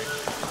that.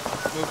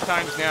 Move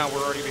times now,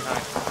 we're already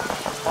behind.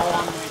 All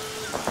on me.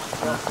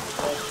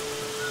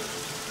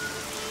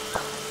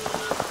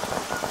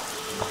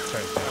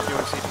 Sorry, I'm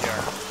doing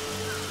CPR.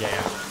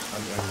 yeah.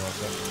 I'm well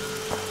set.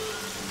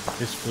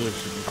 This fluid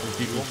should be, these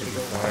people should be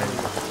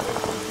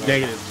fine.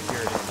 Negative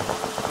security.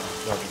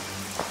 Roger.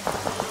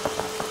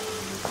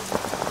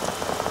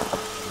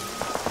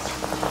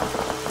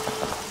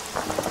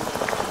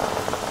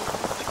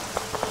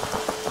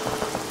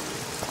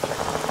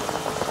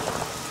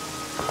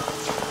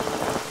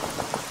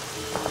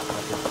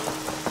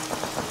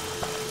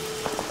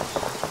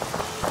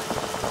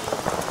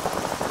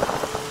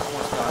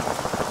 Almost done.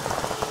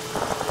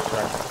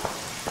 Right.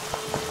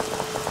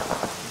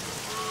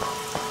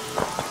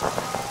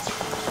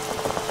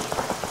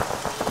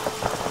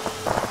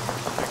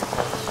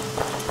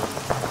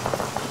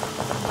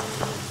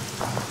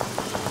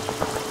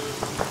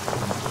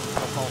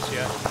 No pulse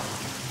yet.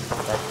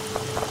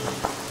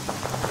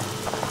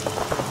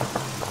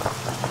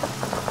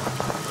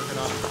 Working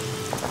on it.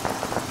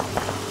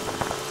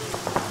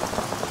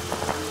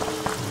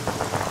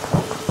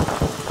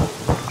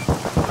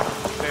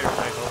 There,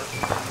 knife over.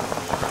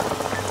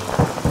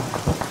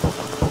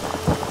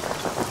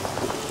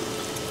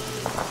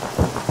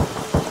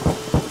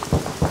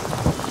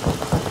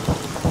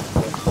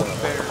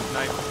 Better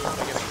knife.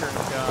 I get a current,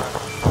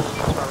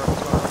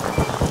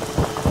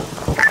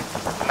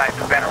 Knife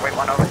is banner, wait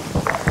one over.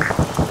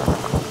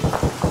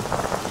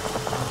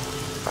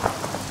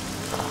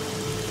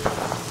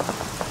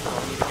 So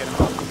we need to get him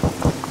up.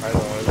 I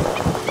know.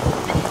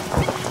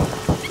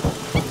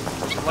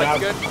 Lights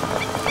good?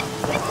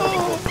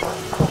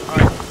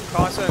 Alright,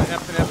 Casa and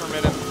F per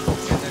minute.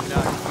 And then,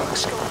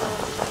 let's go.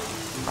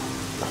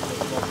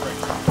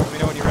 Let me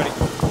know when you're ready.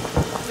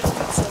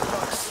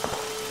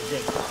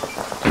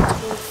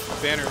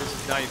 Banner, this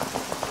is Knife.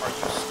 Are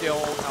you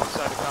still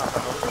outside the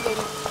compound?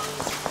 Over.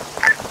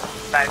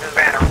 Knife is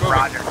banner, Moving.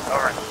 roger,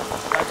 over.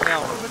 That's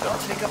now.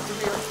 I'll take up the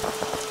rear.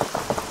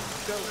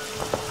 Go.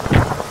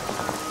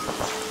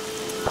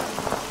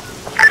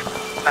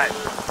 Knife.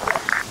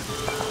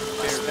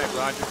 Banner, that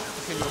Roger.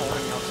 Continue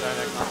holding me outside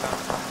that compound.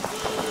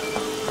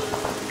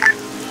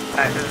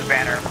 Knife is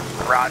banner,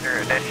 roger,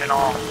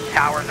 additional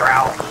towers are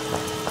out.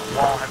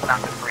 Wall has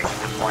not been breached at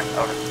this point,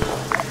 over.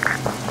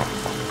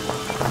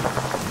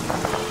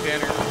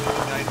 Banner,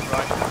 Knife,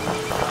 Roger.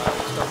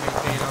 Still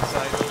maintain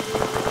outside.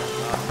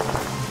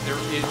 There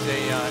is a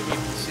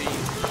APC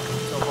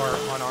so far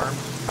unarmed,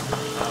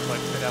 but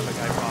could have a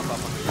guy pop up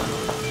on the gun.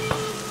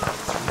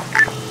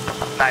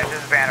 Knife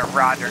is banner,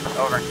 roger,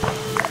 over.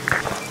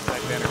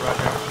 Knife, Banner,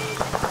 Roger.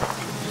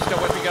 You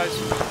still with me, guys?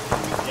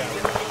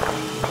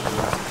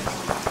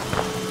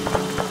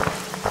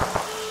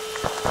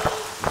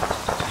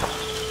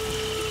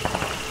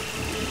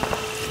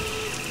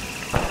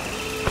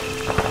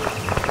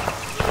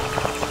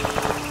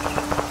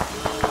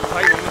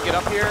 Hey, when we get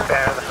up here,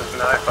 Banner, this is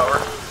Knife, over.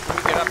 when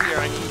we get up here,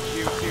 I need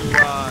you to,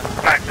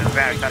 Knife is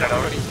Banner, send it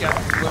over. Everybody's got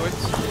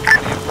fluids.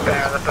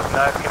 Banner, this is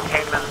Nug,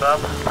 containment up,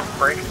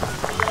 break.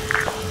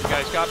 You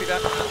guys copy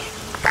that?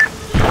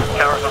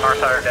 Towers on our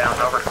side are down,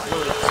 over.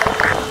 Fluids.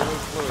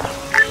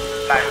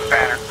 Nice,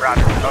 Banner,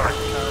 roger, over.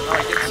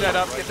 Alright, get set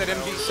up. Get that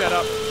MG set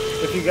up.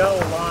 If you go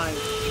line,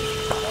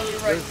 On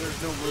your right.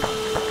 There's no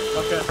movement.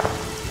 okay.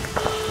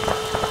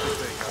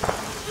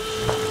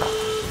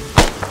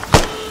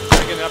 Can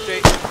I get an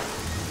update?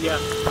 Yeah,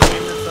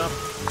 containment's up.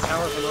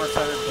 Towers on our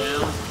side are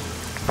down.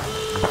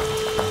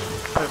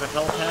 There's a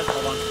helipad.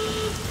 Hold on.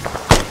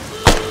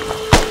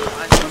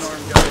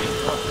 Unarmed guy in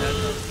helipad.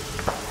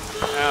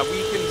 We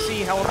can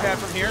see helipad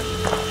from here.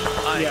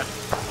 Yeah.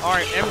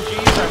 Alright,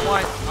 MGs,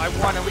 I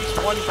want at least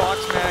one box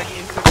mag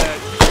into the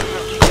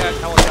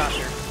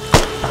helicopter.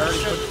 I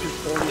already put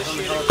 240s on the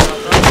Initiating.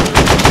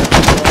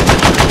 helicopter.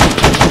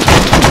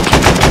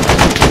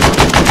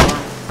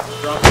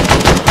 Drop it.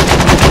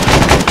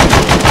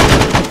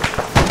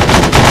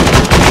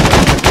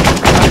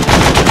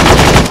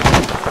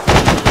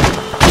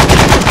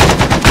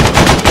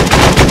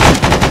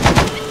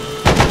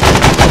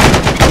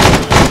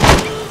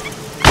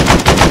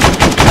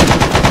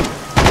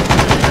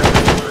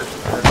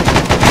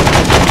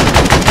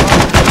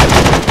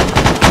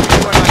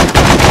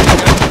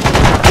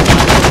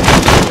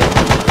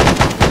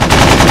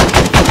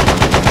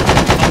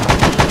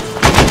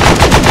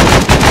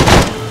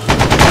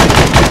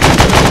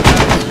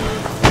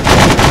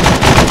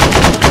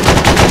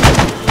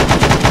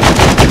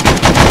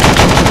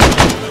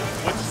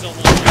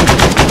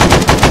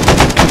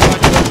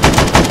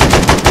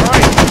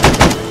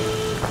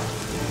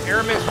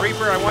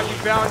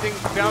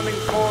 Bounding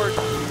forward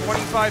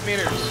 25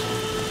 meters.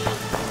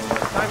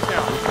 Time's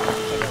down.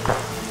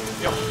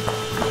 Yep.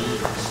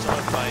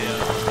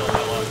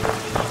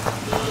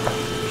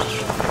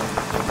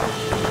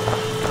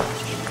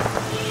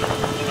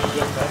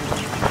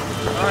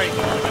 Alright.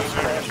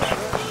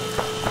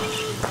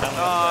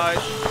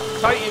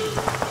 Titan.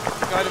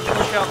 Got him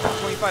push out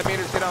 25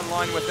 meters, get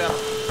online with them.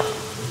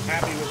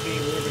 Happy with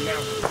being moving now.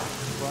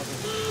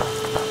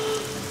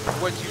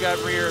 Woods, you got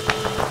rear.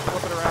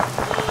 Flip it around.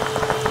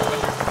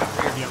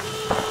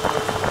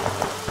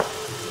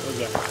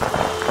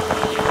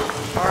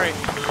 Alright.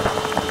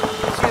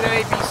 See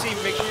that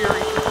ABC, make sure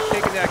you're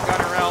taking that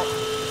gunner out.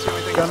 It's the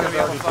only thing that's going to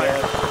be able to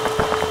fire.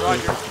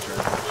 Roger.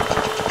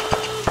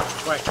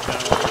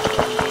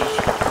 Right.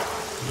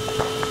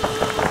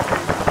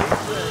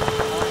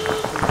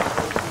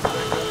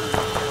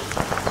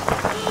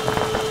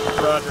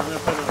 Roger, I'm going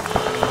to put it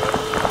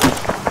on.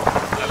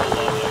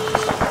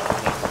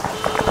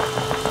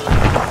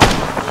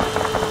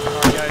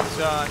 Alright guys,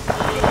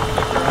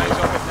 keep your eyes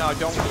open now.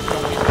 Don't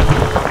leave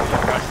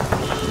them.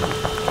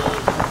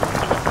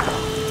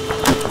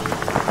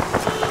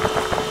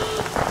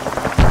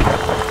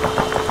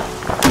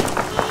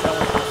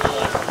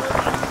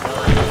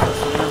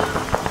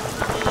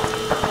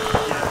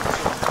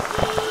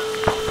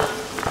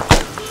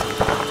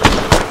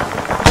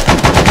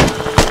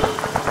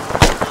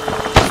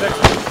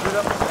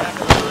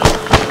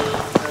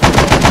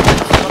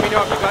 Let me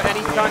know if you got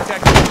any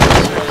contact with the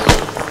 6.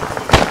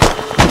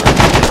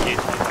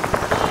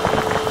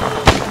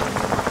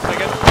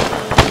 Second.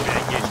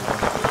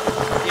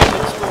 Yeah,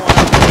 let's go on.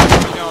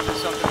 Let me know if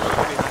there's something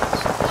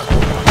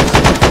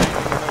moving.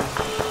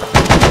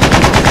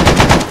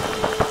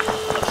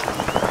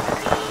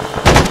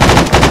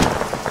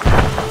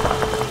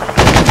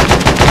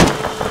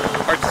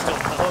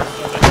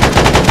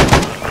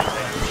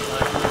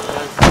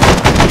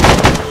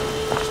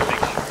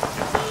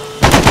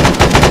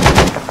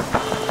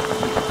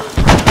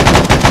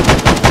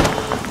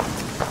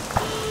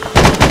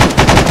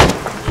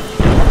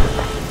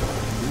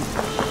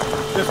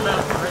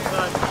 Dismount, right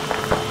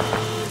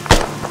side.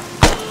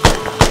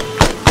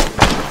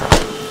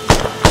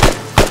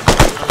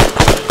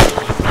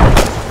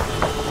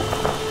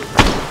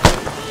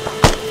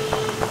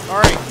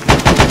 Alright.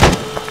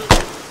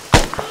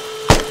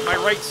 My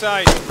right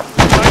side.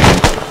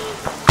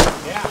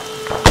 Yeah.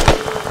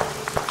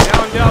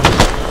 Downed up.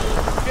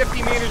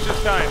 50 meters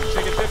this time.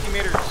 Take it 50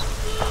 meters.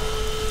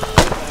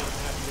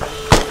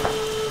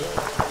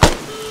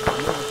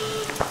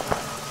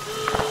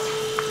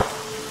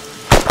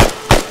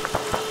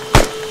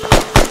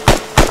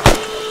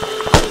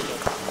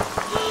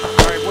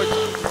 Alright, Woods,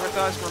 you're with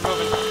us. We're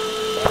moving.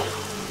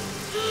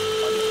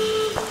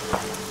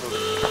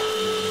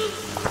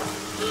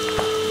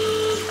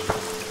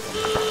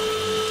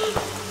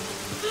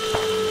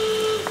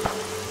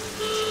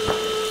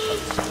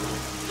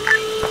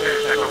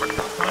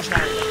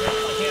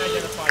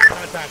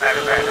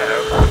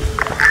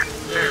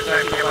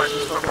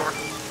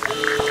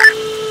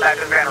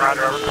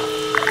 Roger, over.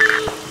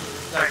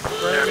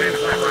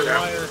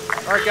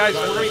 Alright guys,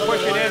 we're going to be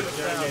pushing in.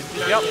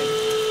 Yep.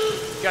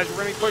 Guys,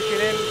 we're going to be pushing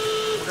in.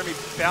 We're going to be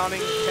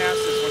bounding past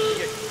this. Once we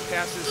get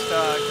past this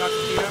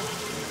Constantino,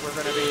 we're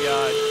going to be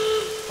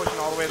pushing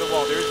all the way to the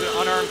wall. There's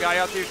an unarmed guy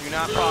out there. Do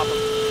not pop him.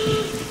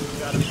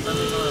 Got him.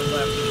 Friendly's on our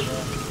left.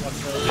 Watch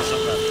the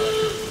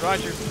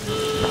Roger.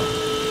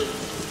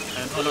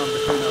 and unarmed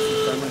between us and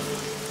friendly.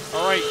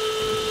 All right.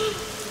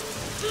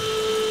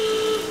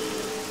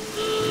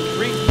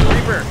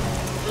 Reaper.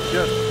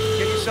 Yes.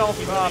 Get yourself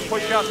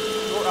pushed up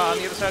on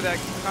the other side of that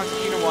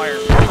concertina wire.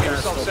 Get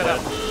yourself set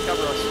up.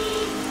 Cover us.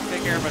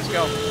 Take care of us.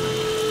 Go.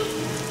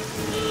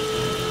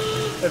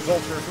 Hey,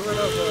 Vulture, who are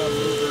those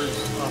movers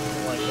off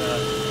to like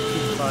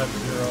 250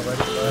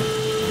 right there?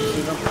 You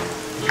see them?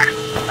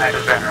 I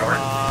just been over.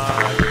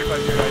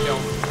 250, I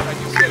don't. I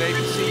just said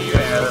ABC.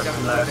 Yeah, that's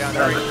Down. nice.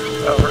 All right.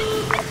 Over.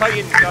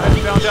 Titan, go ahead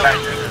and bound up.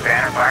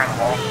 Banner, fire in the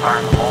hole, fire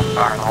in the hole,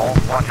 fire in the hole.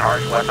 One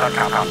charge, left on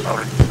compound,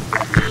 over.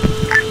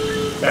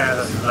 Yeah,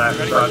 that's nice.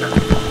 Ready? Roger.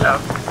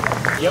 Out.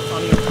 Yep,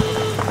 on you.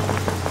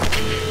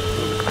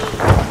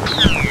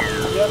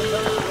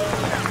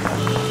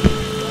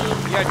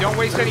 Yeah, don't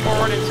waste any more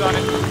run-ins on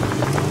it.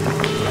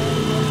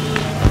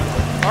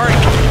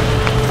 Alright.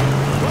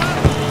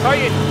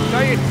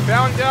 Titan,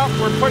 bound up.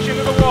 We're pushing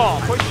to the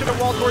wall. Push to the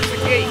wall towards the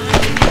gate.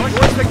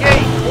 Towards the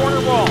gate.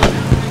 Corner wall.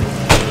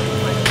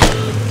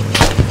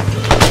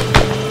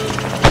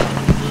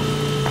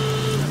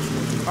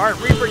 Alright,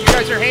 Reaper, you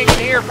guys are hanging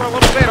here for a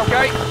little bit,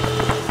 okay?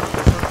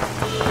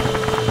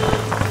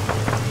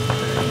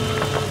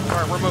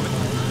 Alright, we're moving.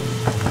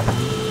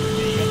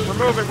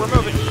 We're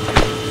moving.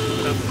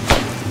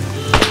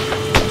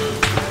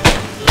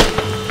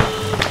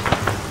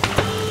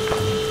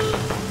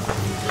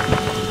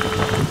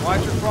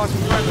 Watch your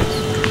crossing friendlies.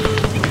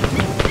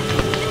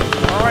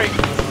 Alright.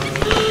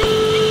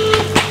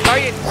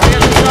 Titan,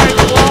 stand beside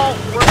the wall.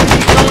 We're going to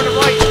keep going to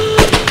right.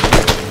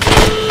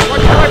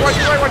 Watch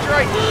your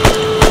right.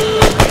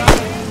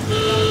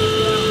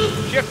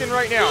 Shifting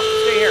right now.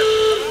 Stay here.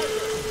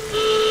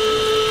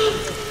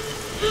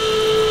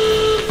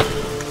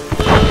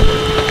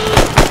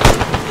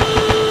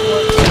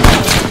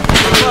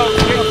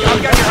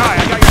 I've got your high.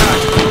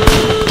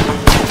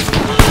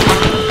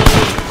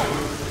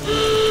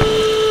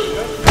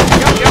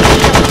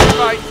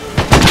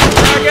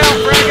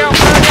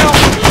 Frag out.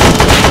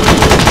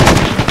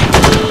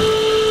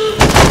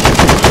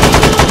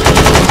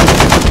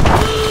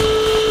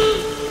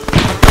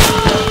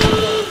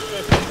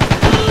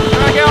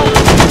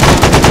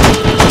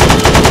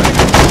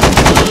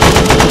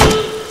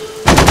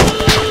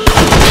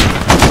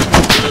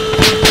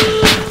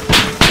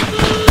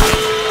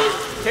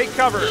 Take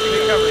cover.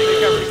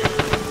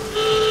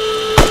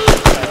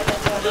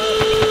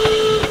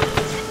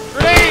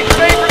 Grenade!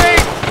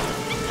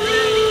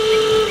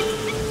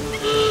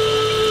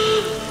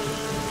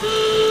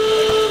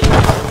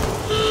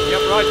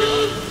 Yep, roger.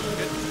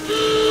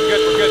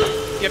 Good. We're good.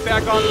 Get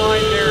back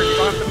online there. You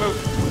don't have to move.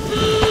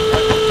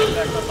 Get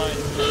back online.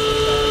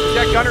 Is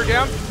that gunner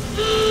down?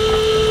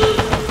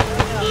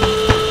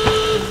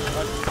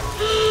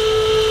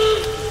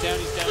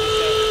 He's down.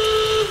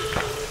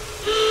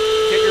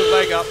 Get your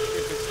leg up.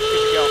 It's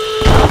good to go.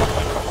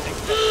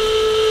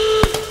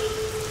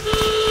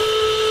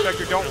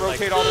 Inspector, don't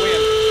rotate all the way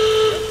in.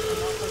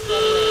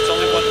 It's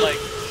only one leg.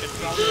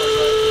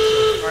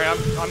 Alright, I'm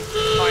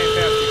flying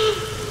past you.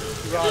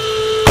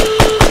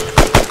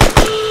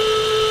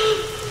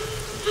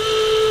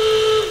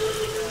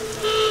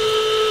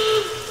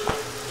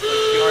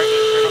 Alright,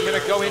 I'm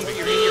gonna go in, but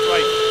you're in your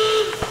right.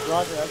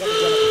 Roger, I got the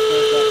gun up the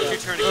stairs back out. Two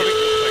turn again real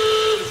quick.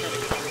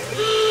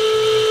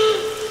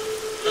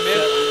 I'm in.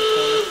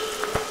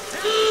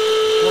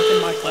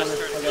 Working my corner.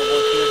 I got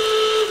work here.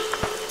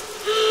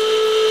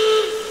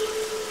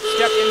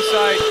 Step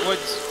inside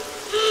woods.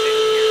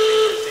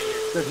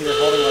 Good here,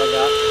 holding what I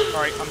got.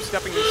 Alright, I'm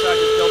stepping inside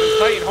this building.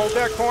 Titan, hold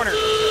that corner.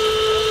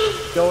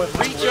 Go with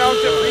Reach out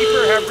to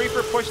Reaper, have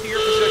Reaper push to your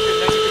position,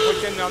 then you can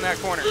push in on that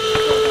corner.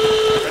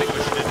 Ready?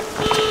 Push it in.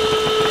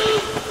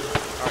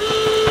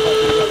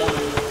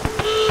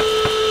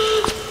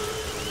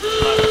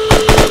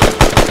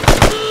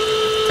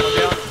 Come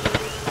down.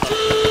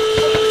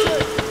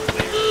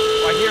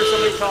 I hear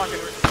somebody talking.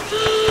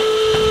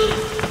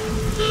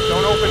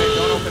 Don't open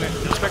it.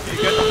 Inspector, you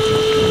good?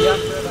 Yeah,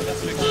 good. I got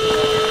some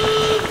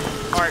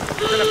Alright,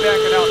 we're gonna back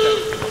it out then.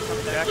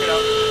 Back it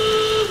out.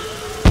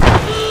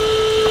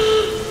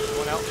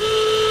 One out. I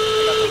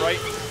got the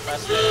right.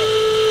 Last man out.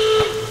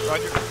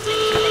 Roger.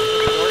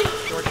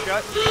 Door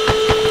shut.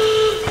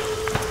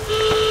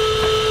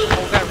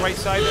 Hold that right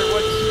side there,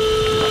 Woods.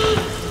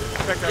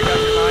 Inspector, I got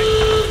your 9.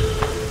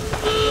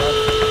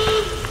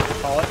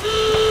 Call it.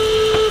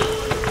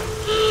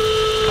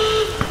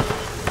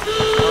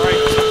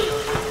 Alright.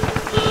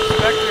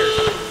 Inspector.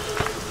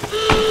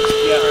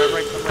 Yeah.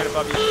 Alright, I'm right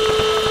above you.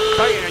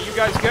 Titan, are you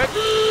guys good?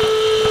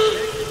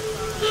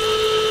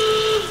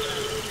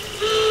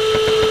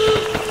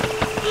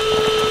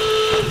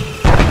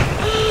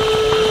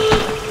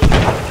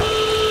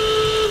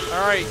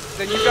 Alright,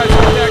 then you guys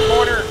hold that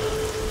corner.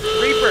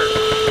 Reaper.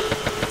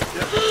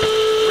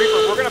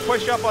 Reaper, we're gonna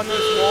push up on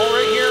this wall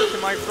right here to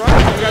my front.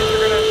 You guys are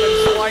gonna then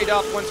slide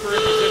up once we're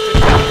in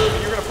position.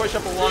 And you're gonna push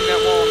up along that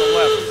wall on the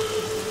left.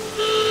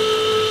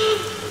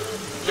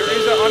 There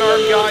is an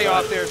unarmed guy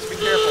off there, so be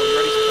careful. You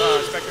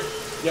ready, Spectre?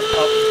 Yep,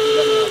 up. You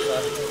got me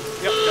outside.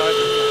 Yep, got it.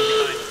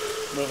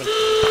 Moving.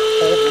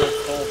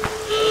 Hold.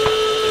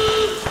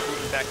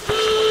 Moving back to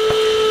this one.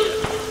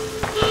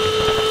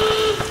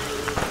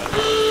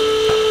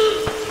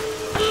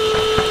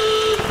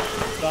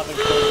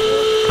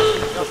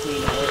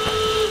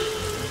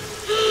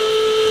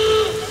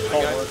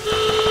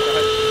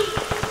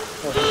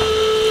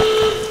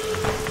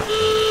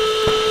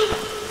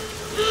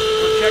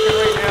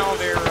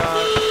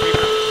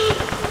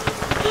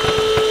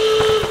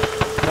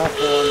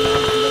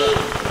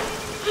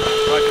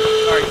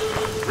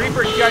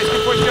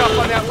 up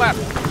on that left.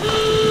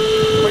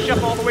 Push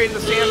up all the way to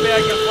the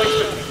sandbag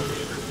emplacement.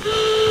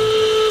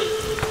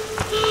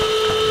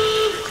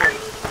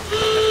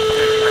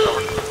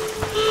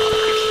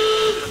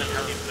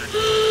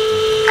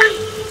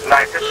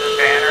 Nice, this is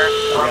Banner.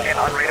 Looking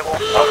unreadable.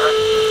 Over.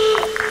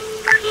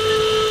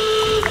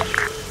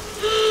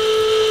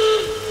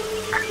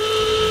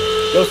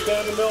 Go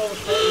stand in the middle of the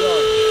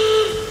courtyard.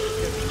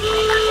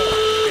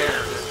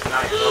 Banner, this is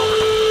nice. Over.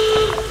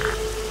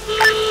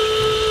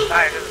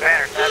 Nice, this is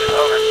Banner. 7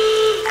 over.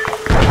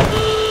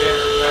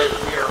 Banner, right,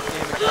 we are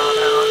in the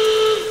compound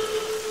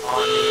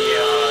on the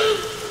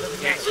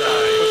east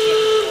side.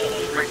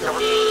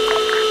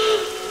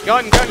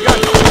 Gun.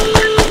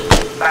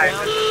 Nice,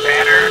 this is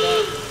Banner.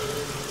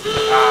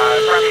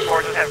 Friendly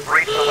forces have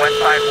breached the west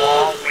side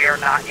wall. We are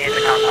not in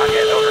the compound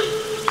yet. Over.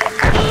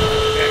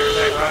 Banner,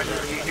 say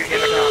Roger. You in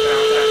the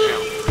compound, that's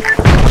now.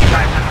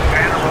 Nice, this is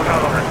Banner. We'll go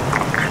over.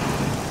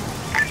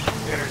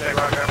 Banner, say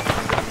Roger.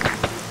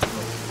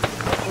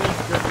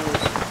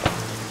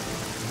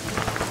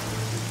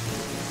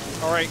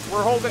 All right,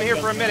 we're holding here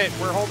for a minute.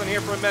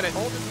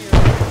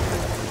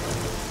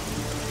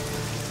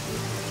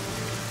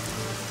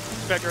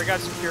 Inspector, I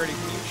got security.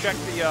 Can you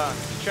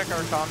check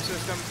our comm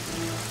system?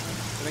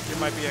 I think there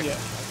might be I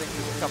think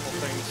there's a couple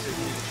things that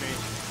need to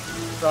change.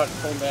 Roger,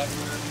 pull back.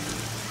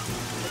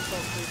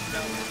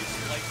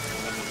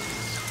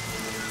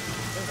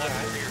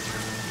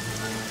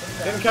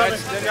 Incoming.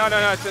 No,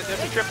 it's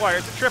a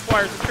tripwire. It's a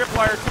tripwire.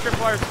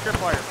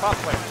 Pop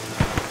plate.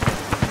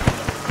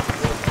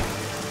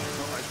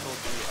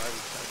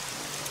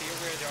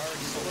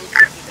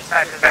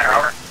 Nice, this is Banner.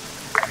 Over.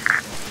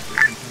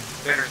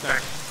 Banner's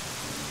next.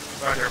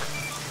 Roger.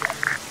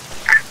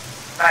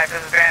 Nice,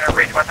 this is Banner.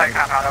 Breach west side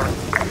compound. Over.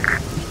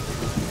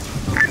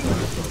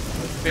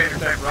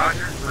 Banner's next.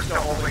 Roger. We're still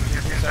holding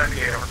just inside the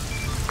gate. Over.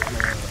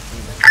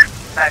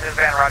 Nice, this is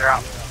Banner. Roger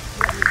out.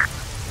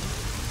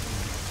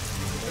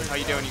 How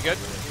you doing? You good?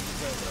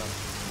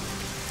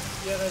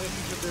 Yeah, that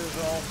issue should be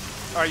resolved.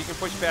 All right, you can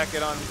push back it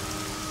on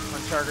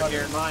target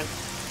here. Mine.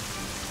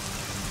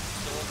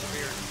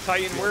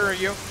 Titan, where are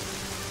you?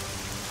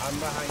 I'm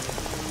behind you.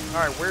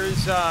 All right,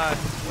 where's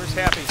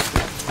Happy?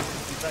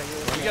 He's right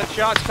here. We got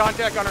shots.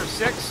 Contact on our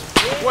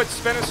 6. Wood,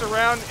 spin us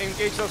around.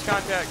 Engage those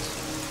contacts.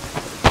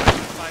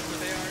 Find where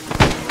they are.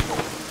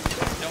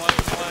 No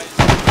otherwise.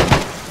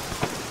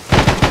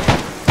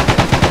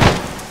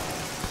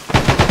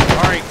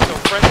 All right, so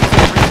friendly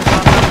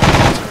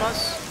compound from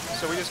us.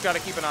 So we just got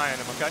to keep an eye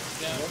on them, okay?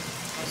 Yeah.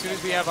 As soon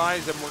as we have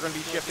eyes, then we're going to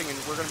be shifting and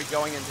we're going to be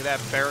going into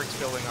that barracks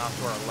building off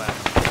to our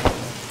left.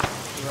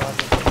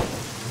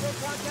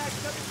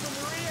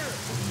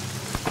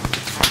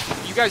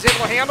 You guys able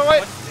to handle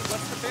it?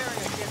 What's the bearing?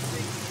 I can't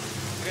see.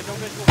 I got no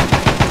visual.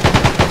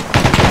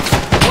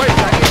 Wait, I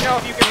need to know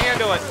if you can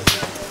handle it.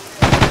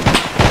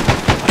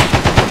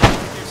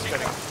 You're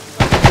spinning.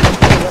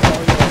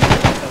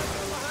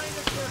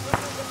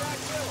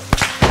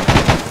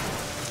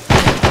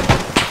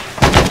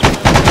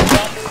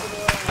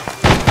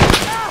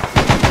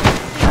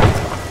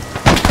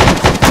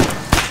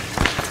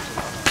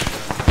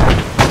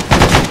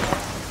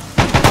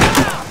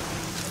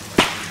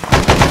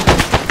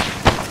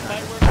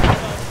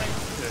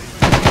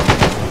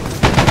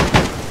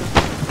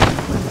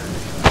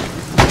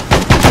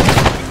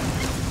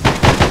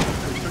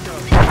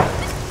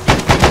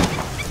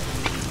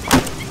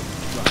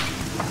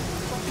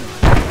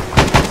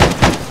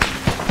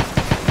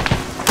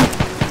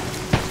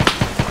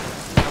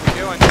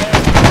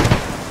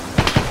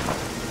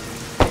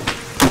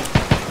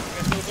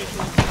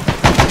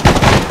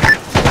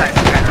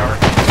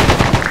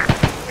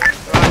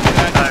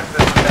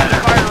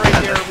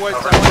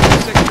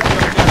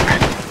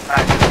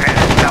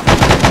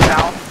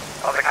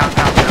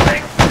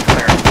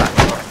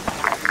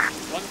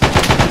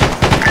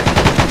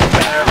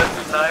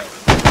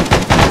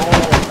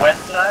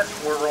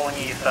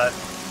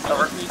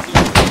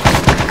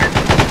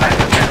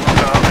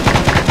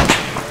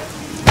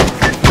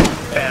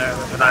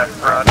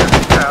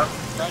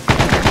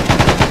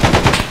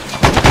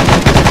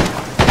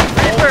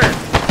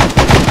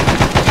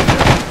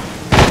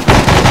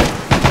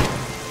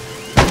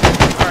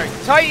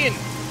 Titan!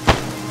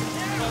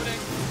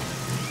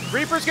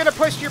 Reaper's gonna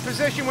push to your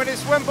position with his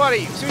swim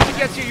buddy. As soon as he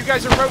gets here, you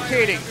guys are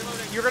rotating.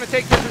 You're gonna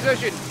take your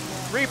position.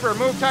 Reaper,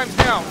 move times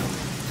now.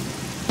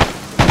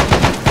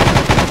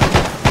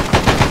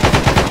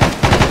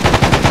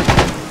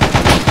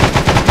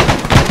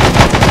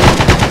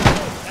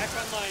 Back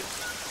online.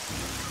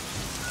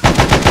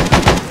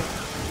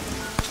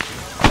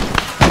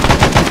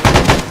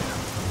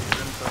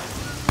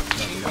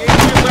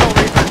 Engage your will,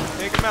 Reaper.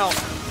 Take him out.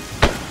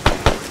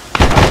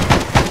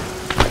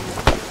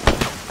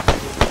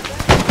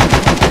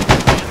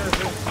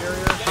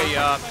 Hey,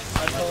 I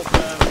told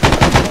them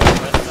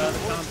west side of the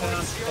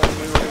compound, told them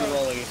we were going to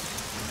roll east.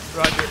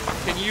 Roger.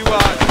 Can you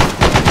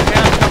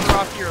pass cover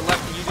off to your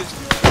left? Can you just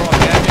throw a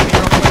bad maybe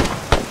real quick?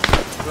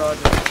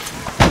 Roger.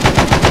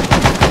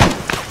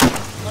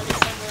 Target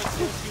somewhere at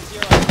 020.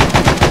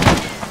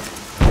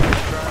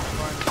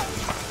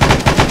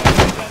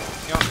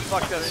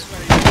 fuck this.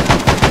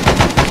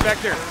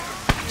 Inspector,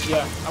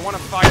 Yeah. I want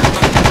to fire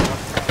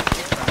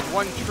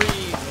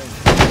 1-3-2,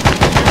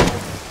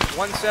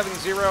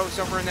 170,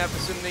 somewhere in that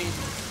vicinity.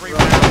 3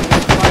 rounds.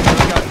 5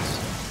 guns.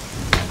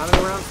 How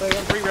many rounds, say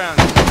again? 3 rounds.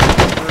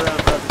 3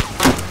 rounds, Fred.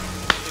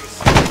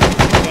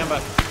 Stand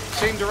by.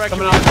 Same direction.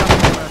 Coming out the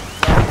corner.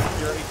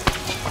 Security.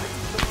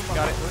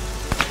 Got it.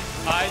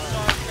 I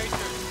saw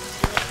Tracer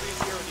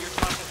 030 near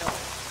top of the hill.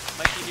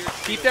 Might be near.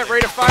 Keep that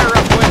rate of fire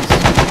up, Woods.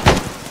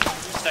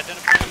 Just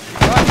identifying.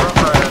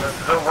 This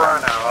is over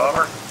on now,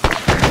 over.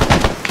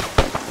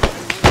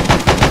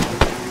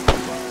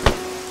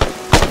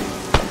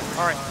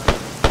 Alright.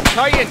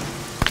 Titan!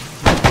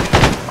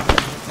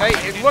 Hey,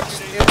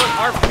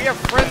 we have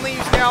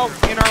friendlies now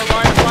in our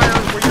line of fire.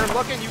 Where you're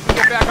looking, you can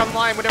get back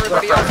online with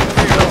everybody else in the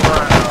rear. Over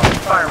on now.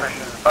 Fire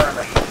mission, fire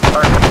mission,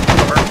 fire mission,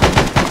 over.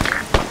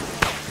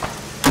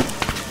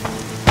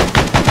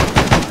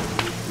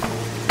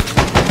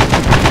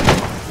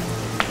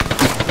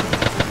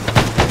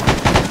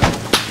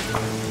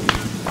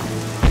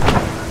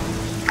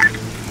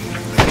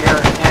 Here,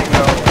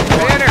 Tango,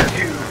 1,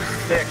 2,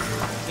 6,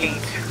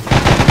 8.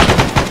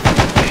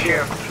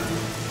 Shift.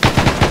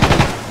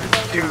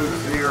 2, 0,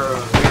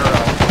 0.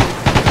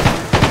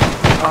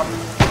 Up.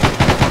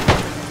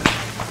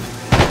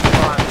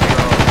 5, 0,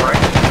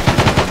 right.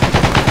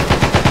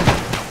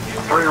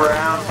 3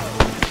 rounds.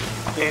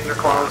 Danger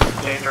close,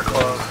 danger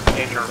close,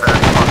 danger very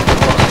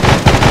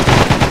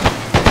close.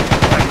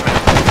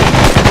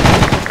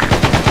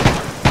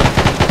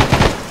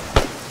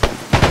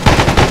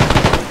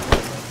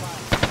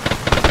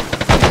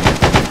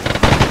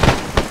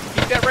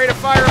 Keep that rate of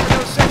fire up in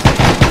those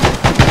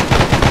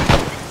 60s.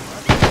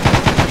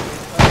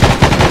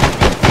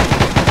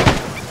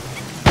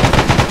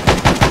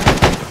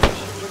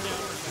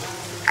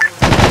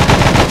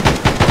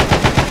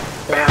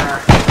 Banner.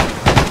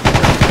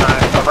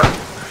 Over.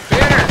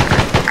 Banner!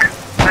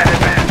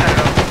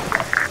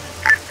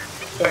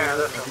 Banner,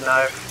 this is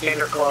knife.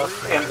 Danger close,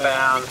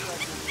 inbound.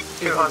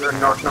 200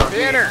 north northeast.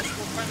 Banner!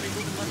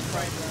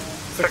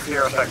 60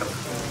 seconds.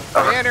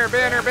 Over. Banner,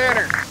 banner,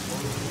 banner!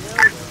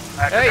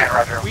 Active Hey, man,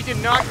 roger. we did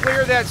not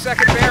clear that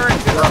second barracks.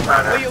 It was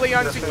completely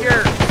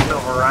unsecure.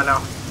 Silver Rhino.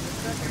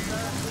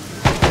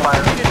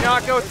 Fire. We did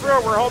not go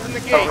through. We're holding the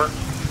gate. Over.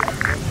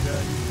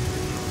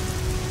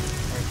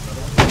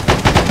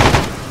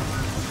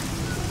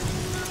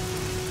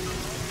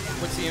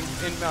 What's the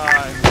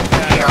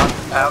Shot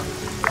out.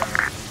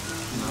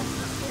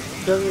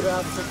 Give me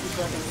about 60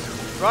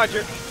 seconds.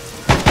 Roger.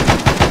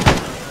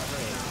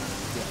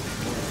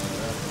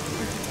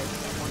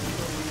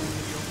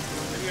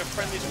 We have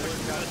friendlies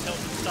pushing down this hill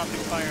and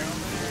stopping fire.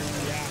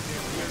 Yeah.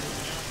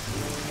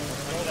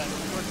 Roll that.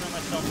 I'm working on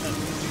myself.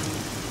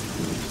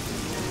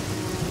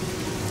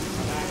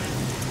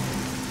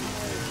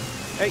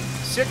 Hey,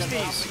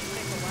 60s.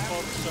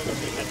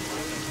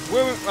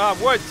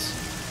 Woods.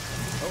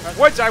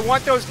 Woods, I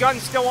want those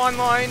guns still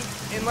online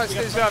unless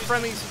there's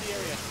friendlies.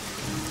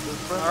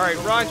 Alright,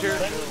 Roger.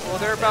 Well,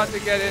 they're about to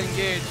get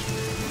engaged.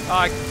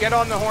 Get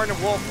on the horn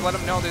of Wolf. Let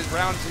them know there's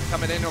rounds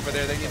coming in over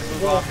there. They need to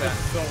move off that.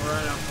 Silver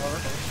Rhino,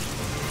 over.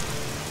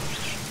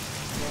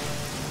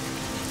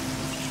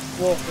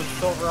 Wolf, this is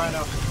Silver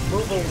Rhino.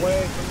 Move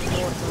away from the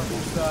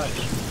north-northeast side.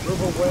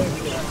 Move away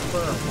from that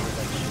spur.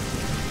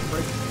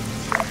 Break.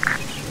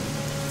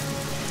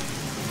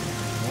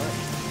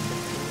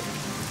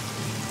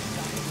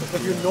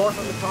 If you're north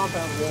of the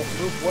compound,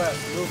 Wolf, move west,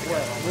 move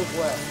west, move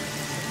west.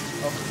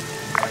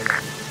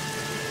 Okay.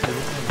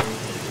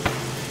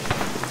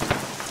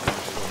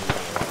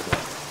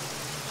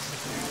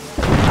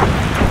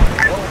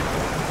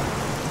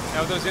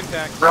 Now those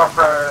impacts. Rough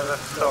Rider, this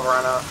is Silver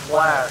Rhino.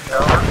 Flash,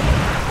 over.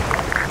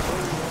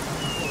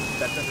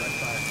 That's it, right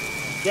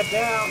side. Get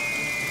down!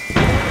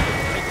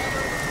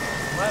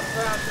 Last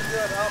round, you're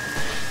good, up.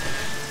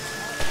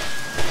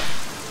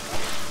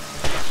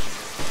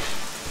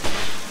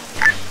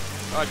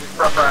 Roger.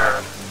 Rough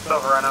Rider,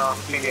 Silver Rhino,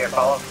 PDA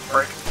follow,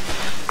 break.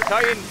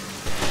 Titan,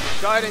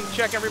 go ahead and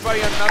check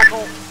everybody on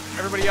medical.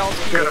 Everybody else,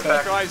 keep Good your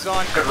effect. eyes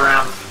on. Good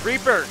round.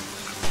 Reaper,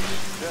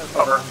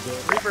 Over.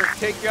 Reaper,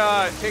 take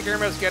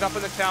Hermes, get up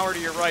in the tower to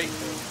your right.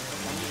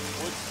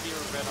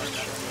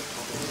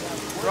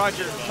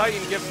 Roger,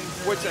 Titan, give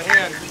Woods a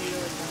hand.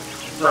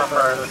 Rough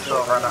Rider, this is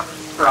Silver Rhino.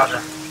 Roger.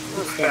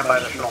 Stand by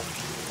additional.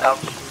 Out.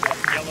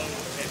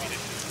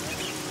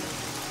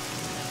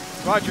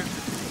 Roger.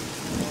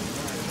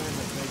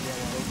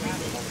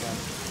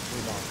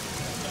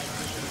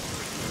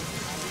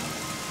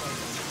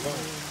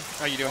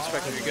 How you doing,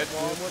 Spectre? You good?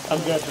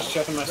 I'm good, just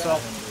checking myself.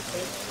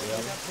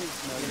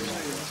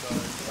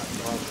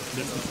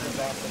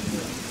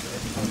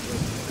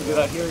 Did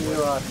I hear you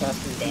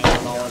casting ban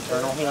on all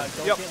internal here?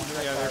 Yep.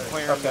 Yeah, they're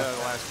clearing Okay. the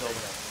last building.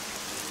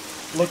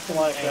 Looked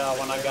like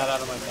when I got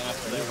out of my map,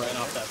 they ran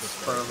off that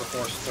spur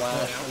before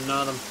splash, and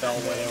none of them fell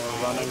where they were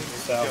running,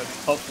 so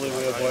hopefully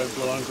we avoid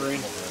blue on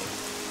green.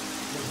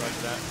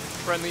 Roger that.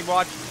 Friendly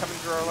watch coming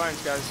through our lines,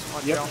 guys.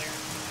 On Yep. tail.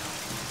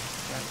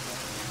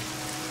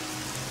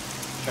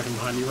 Checking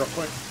behind you real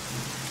quick.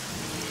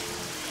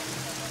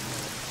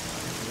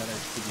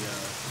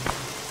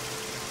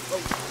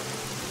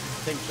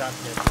 Take shots,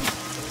 man.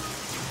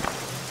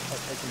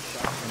 Taking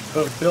shots.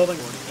 Those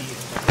buildings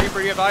east.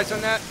 Reaper, you have eyes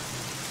on that?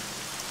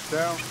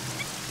 Down.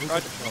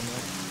 Roger.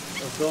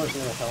 Those buildings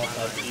near the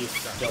helipad east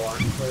still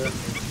aren't clear.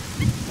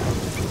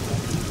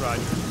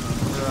 Roger.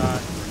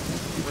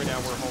 Right now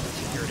we're holding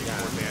security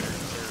for banners.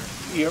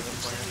 Yep.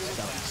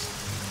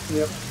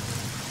 Yep.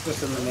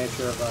 Just in the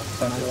nature of a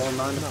tactical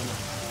mine.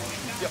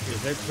 Yep.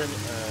 Is that turn,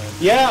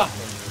 Yeah!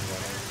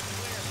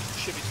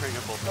 Should be turning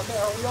up both. Okay,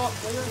 are we all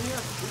clear in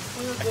here? We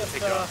cleared this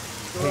take it off.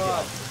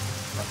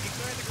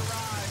 garage.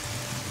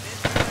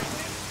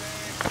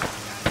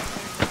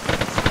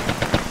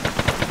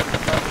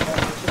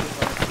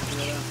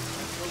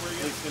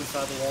 At least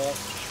inside the walls.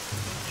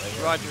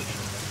 Roger.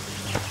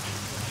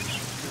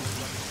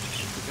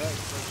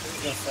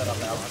 Gonna set up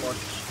outboard.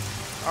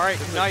 Alright,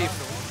 knife.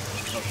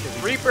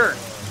 Reaper!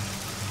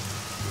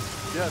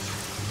 Yes.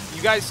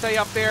 You guys stay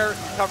up there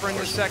covering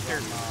this sector.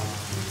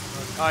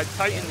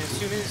 Titan, as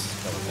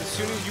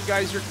soon as you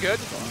guys are good,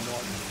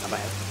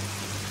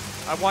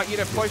 I want you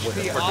to push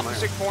the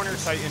opposite corner,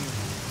 Titan,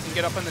 and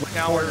get up in the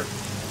tower.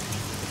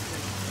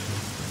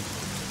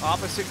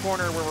 Opposite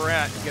corner where we're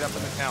at, and get up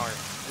in the tower.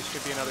 This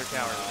should be another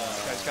tower.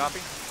 You guys copy?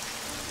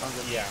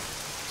 yeah.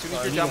 As soon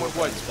as you're done with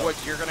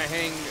Woods, you're gonna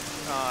hang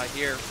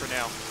here for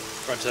now.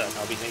 Roger that.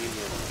 I'll be hanging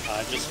here.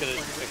 I'm just gonna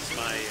fix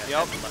my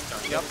Yep. left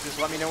arm. Yep. Just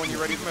let me know when you're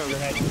ready to move.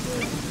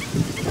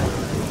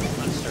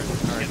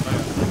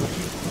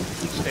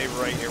 Stay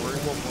right here. We'll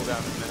move out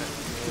in a minute.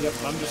 Yep,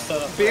 I'm just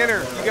set up.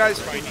 Banner, you guys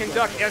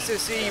conduct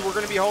SSE. We're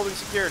gonna be holding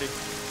security.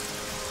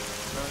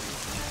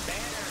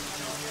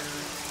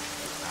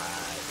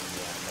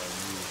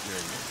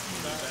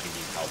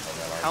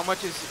 How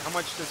much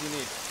does he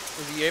need?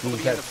 Is he able to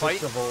be in the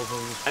fight?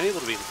 I'm able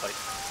to be in the fight.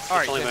 All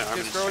right, only then my arm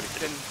just is throw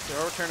restricted.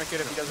 a tourniquet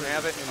if he doesn't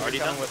have it, and Already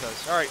he's coming done. with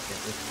us. All right,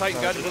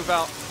 Titan, got to move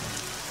out.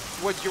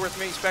 Woods, you're with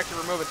me. Spectre,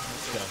 remove it.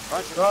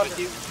 Roger. Thank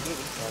you.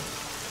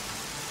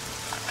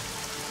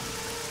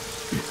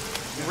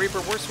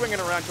 Reaper, we're swinging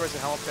around towards the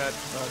helipad.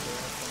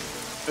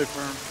 Stay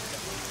firm.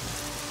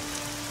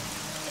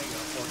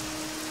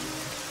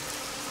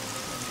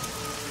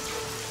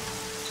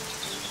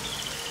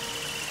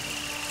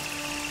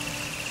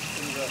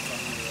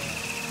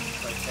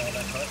 Right side of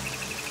that hut.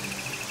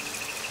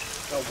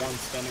 Got one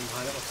standing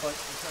behind it, looks like.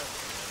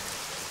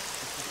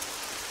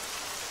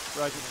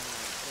 Roger.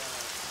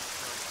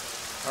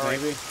 All right,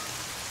 Maybe.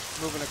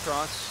 moving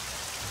across.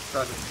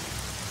 Roger.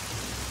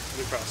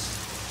 Move across.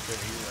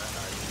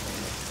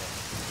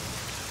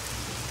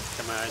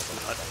 Got my eyes on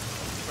the hut.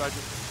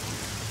 Roger.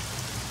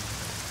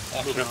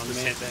 Moving up on to the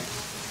me. sandbags.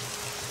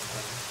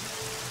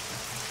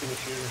 See the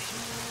shooters.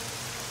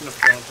 I'm gonna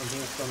throw them from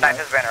here. From Nice,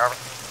 there. this is Banner, over.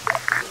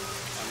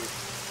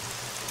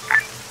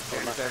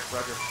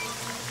 Roger.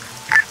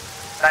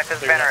 Nice,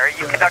 this is Banner. Are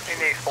you conducting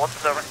the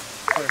explosives, over?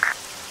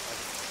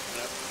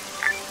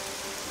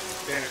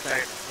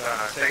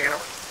 Take it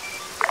over.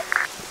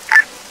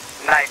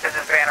 Nice, this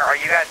is Banner. Are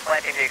you guys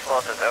planting the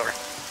explosives, over?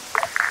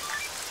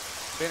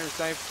 Banner's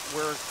knife,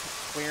 we're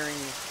clearing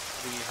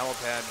the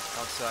helipad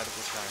outside at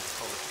this time.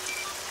 Over.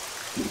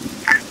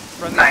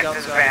 Friendly's Nice,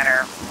 this is outside. Banner.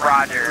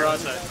 Roger.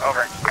 Roger.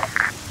 Over.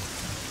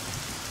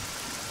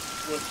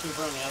 Wood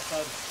super on the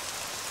outside.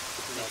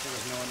 Make sure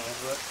there's no one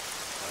over it.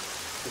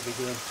 Should be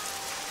good.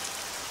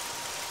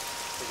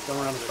 Go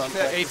around the front.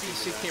 The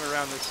APC came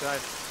around this side.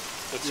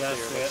 Looks Yeah,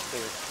 clear. see Looks it.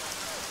 clear.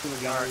 See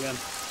the gunner again.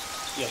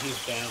 Yeah, he's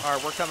down. All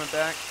right, we're coming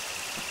back.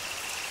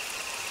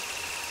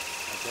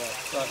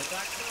 Roger.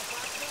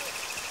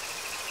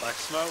 Black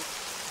smoke.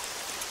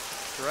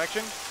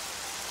 Direction.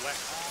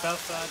 South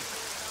side.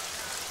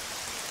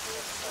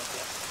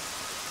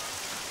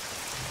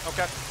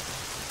 Okay.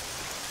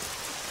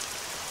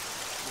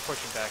 We're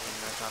pushing back in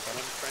that compound.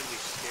 One friendly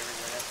staring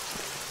right at us.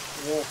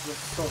 Wolf, this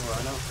is Silver,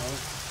 I know.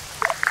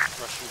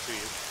 Rushing to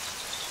you.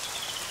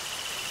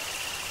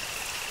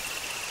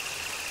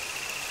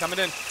 Coming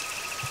in.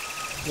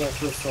 Wolf,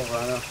 this is Silver,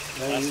 I know.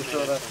 Then Last you throw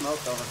minute. that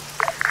smoke over.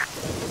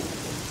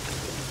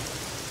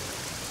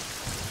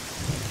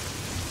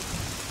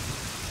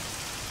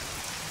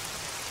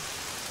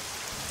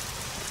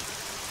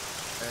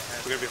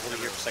 We're gonna be holding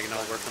here for a second.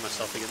 I'll work on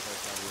myself again.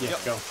 Yeah,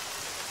 Yep. go.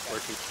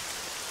 Working.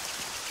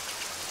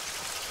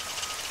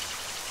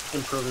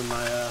 Improving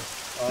my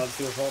odds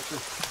here, Vulture.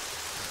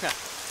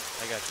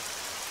 I got you.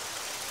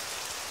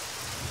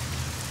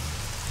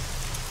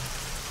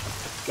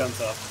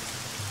 Guns up.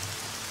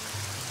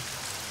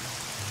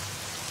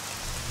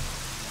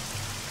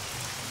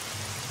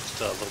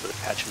 Just a little bit of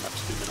patching up,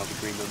 and then I'll be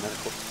green on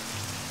medical.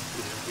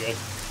 Good.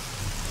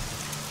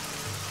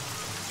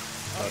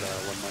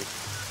 About one mic.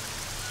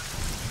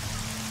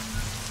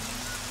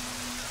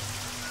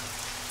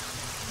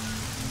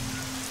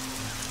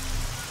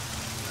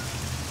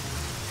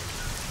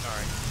 All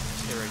right.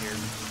 Stay right here.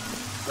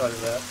 Roger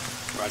that.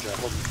 Roger, I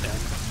hold it down.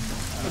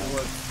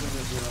 What, soon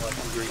as you're like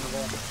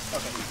unreasonable.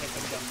 Okay, you take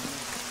that gun.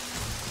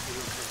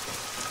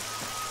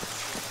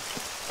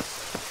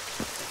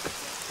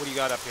 What do you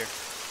got up here?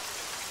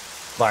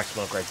 Black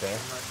smoke right there.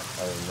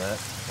 Other than that,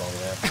 that's all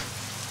we have.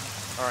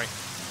 All right.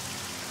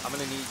 I'm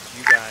gonna need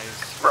you guys.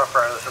 Rough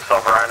Rider, this is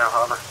Silver Rhino,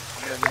 however.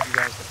 I'm gonna need you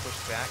guys to push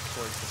back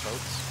towards the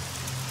boats.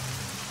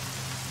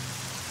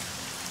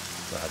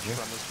 Roger.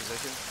 From this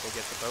position, go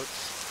get the boats.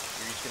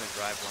 You're each gonna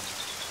drive one.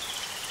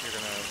 You're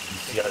gonna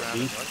take it around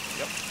the north.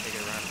 Yep, take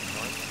it around the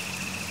north.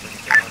 Bring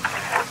it down.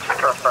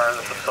 Rough Rider,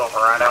 this is Silver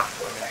Rhino.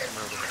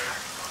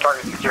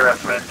 Target secure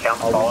estimate,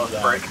 count the follows,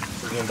 break.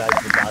 We're going back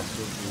to the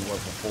boxes we were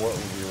before,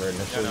 when we were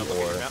initially, No,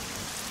 or...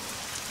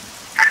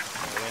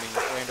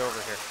 Land over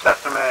here.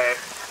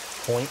 Estimate.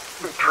 Point?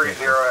 30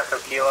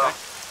 Echo Kilo.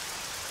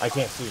 I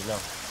can't see, no.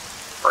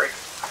 Break.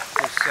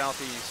 Go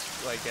southeast,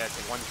 like at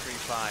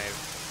 135.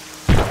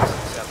 7,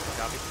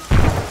 copy.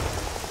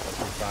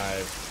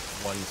 135,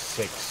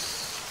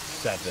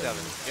 167. 7,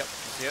 yep,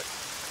 you see it?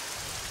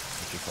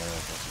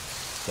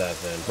 7.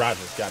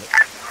 Roger, got it.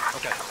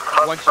 Okay.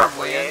 Once you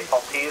land,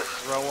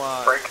 throw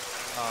a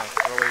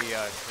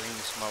green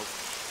smoke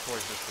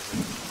towards this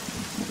position.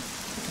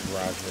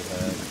 Roger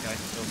that. Okay,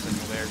 no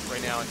signal there. Right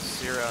now it's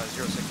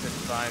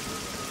 0655.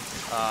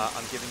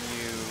 I'm giving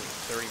you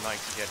 30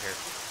 mics to get here.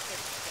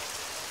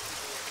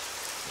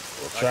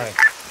 We'll try.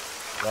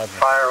 Roger.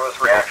 Fire was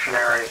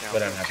reactionary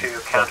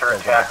to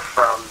counterattack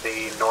from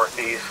the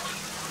northeast.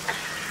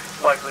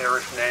 Likely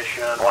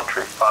origination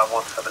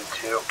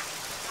 135172.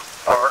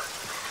 Over.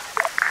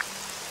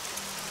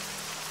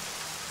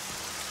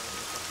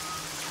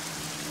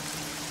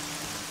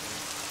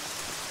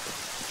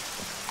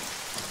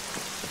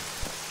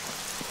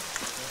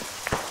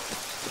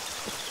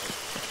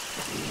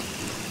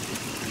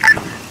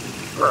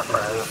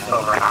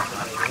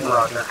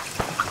 Roger.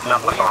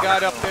 What you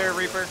got up there,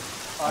 Reaper?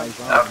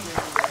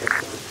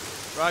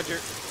 Roger.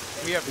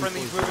 We have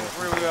friendlies moving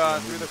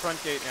through the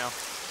front gate now.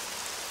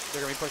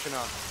 They're gonna be pushing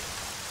on.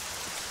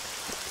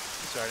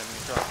 Sorry, I'm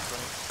gonna drop in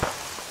front of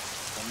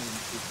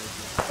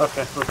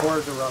Okay,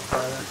 reported to Rough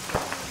Rider.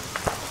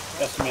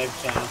 Estimated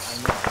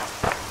counts.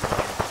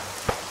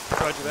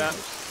 Roger that.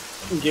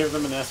 Give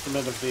them an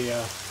estimate of the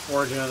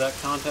origin of that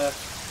contact.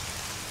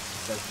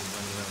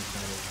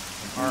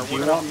 Do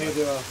you want me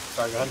to,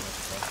 sorry, go ahead.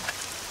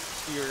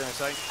 You were gonna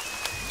say?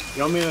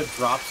 You want me to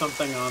drop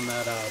something on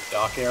that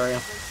dock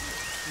area?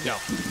 No.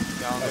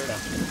 No, okay.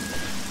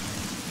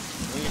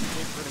 We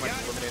pretty much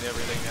eliminated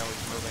everything that was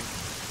moving.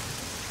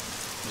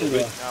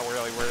 Yeah. Not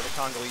really worried. The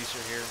Congolese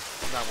are here.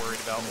 Not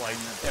worried about like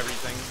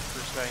everything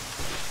per se.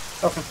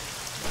 Okay.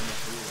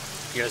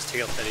 You guys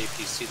take out that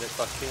APC that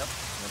fucked me up?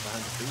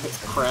 It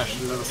crashed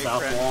into the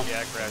south wall.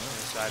 Yeah, it crashed in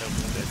the side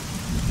open a bit.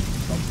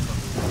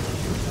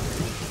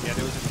 Yeah,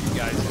 there was a few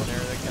guys in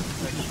there that kept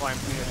climbing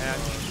through the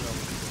hatch.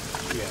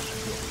 Yeah.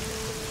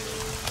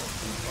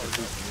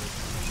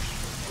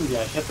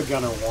 Yeah, I hit the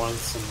gunner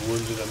once and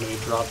wounded him, and he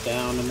dropped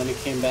down, and then he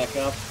came back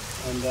up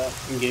and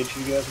engaged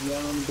you guys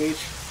again on the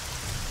beach.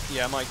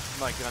 Yeah, my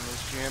gun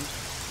was jammed.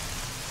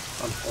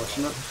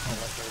 Unfortunate.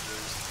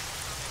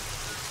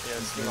 Yeah,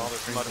 it's doing all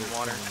this mud and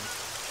water.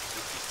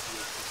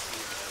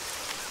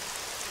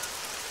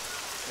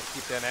 Let's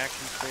keep that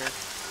action clear.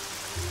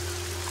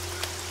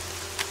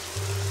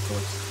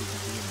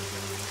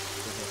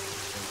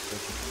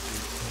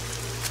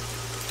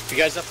 If you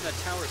guys up in that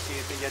tower see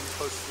anything getting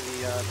close to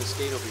this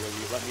gate over here,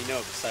 you let me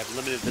know, because I have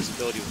limited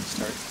visibility when we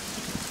start.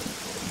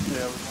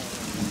 Yeah.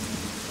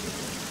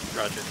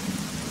 Roger.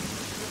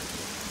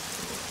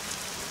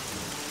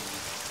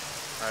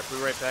 Alright,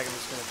 we'll be right back. I'm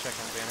just going to check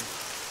on Banner.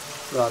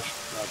 Roger.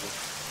 Roger.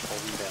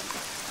 Holding down.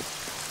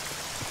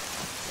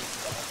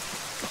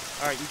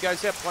 Alright, you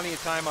guys have plenty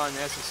of time on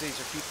SSC,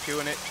 so keep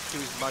doing it. Do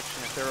as much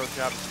and a thorough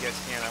job as you guys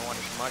can. I want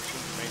as much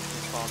information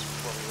as possible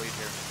before we leave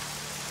here.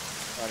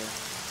 Roger.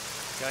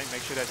 Okay,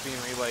 make sure that's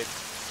being relayed.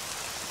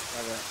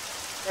 Roger.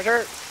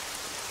 Roger.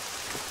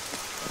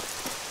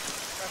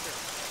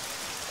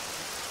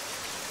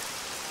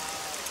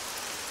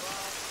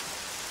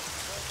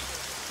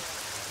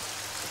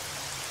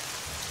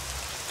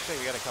 Okay,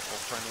 we got a couple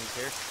of friendlies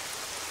here.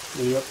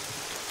 Yep.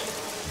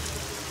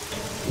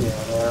 Yeah,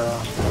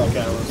 that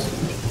guy was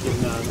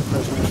getting out of the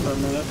prisoners for a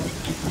minute.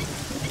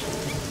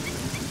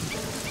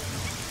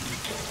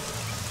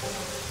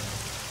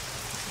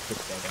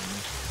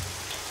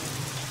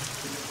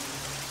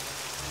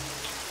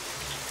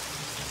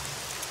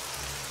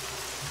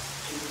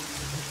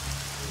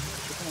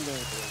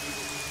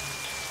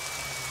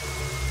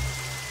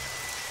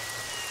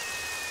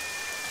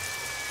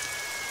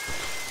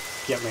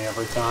 Get me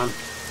every time.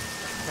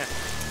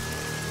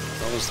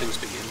 All those things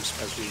begin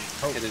as we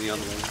hit any on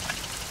the way.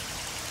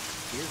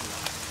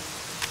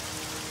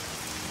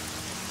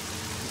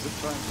 Zip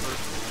time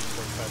first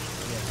or special?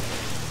 Yeah.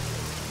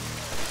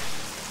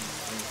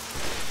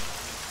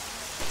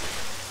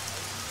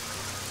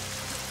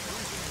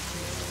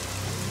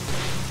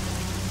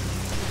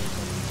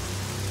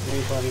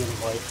 Anybody in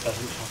white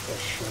doesn't have their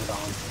shirt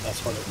on.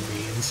 That's what it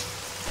means.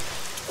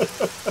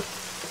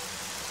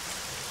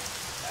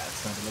 That's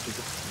not a good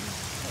thing.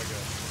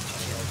 Okay.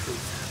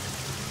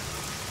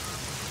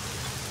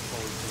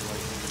 Always too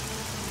light.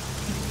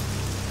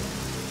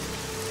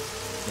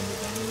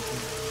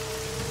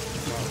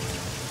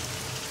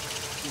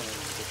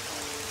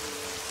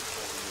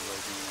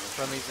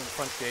 Friendly's in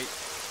front gate.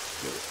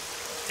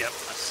 Yep,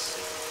 I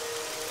see.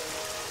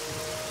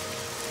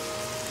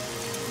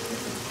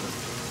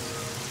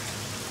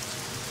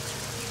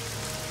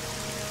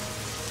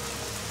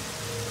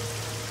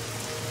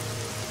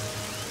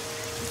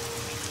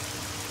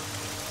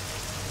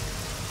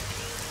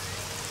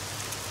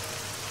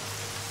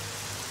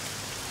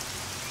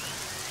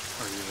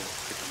 Are you able to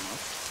pick them up?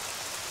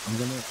 I'm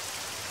gonna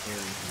carry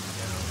him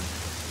down.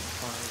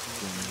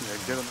 Yeah,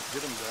 get him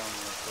down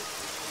real quick.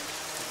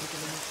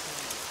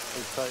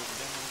 Hey, Titan,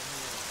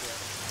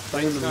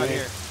 Titan's not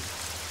here. I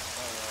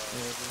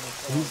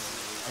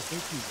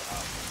think he's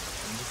up.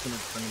 I'm just gonna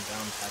bring him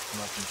down, patch him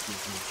up, and see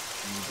if he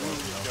needs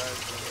anything else.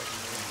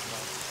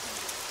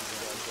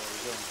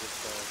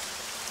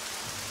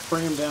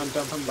 Bring him down,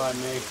 dump him by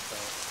me.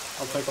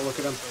 I'll take a look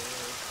at him.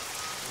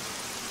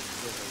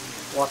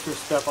 Watch your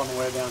step on the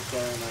way down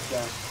carrying that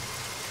guy.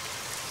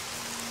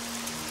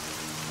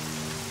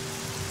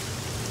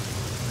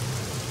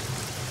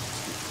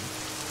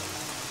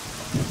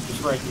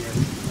 Just right here.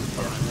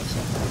 Behind this.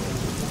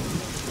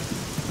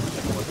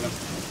 Take a look at him.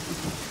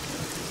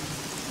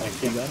 Thank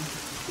you. You got him?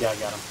 Yeah, I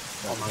got him.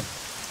 All mine.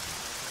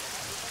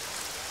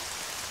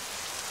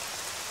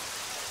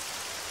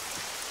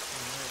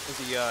 Is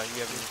he, you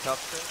have any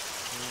tough there?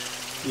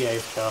 Yeah,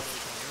 he's tough.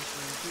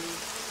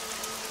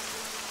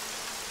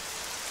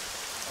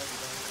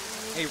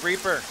 Hey,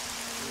 Reaper.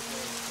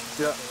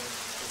 Yeah.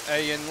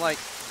 Hey, and like,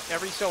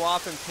 every so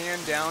often pan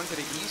down to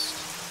the east.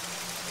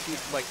 Keep,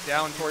 like,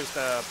 down towards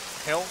the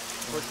hill,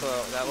 towards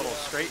that little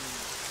straight.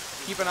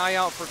 Keep an eye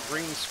out for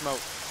green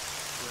smoke.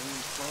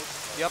 Green smoke?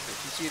 Yep,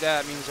 if you see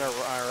that, it means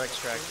our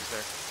extract is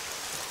there.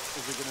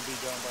 Is it going to be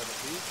down by the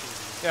beach?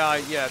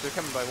 Yeah, they're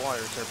coming by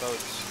water. It's our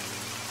boats.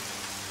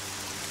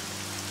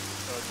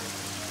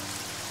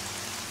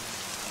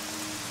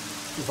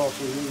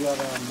 Vulture, you got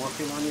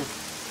morphine on you?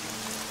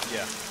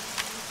 Yeah.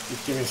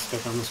 Just give me a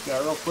stick on this guy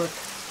real quick.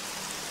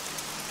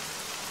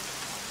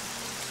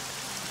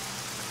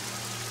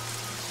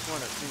 I swear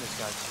I've seen this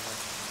guy somewhere.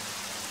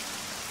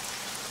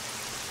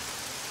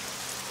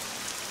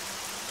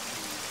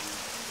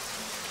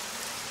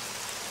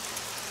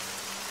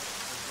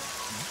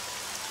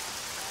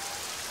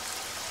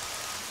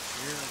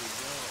 Here we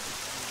go.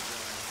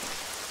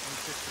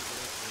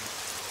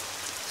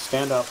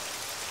 Stand up.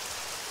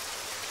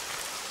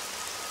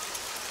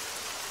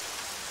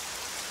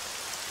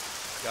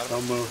 Got him?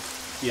 Don't move.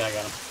 Yeah, I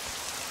got him.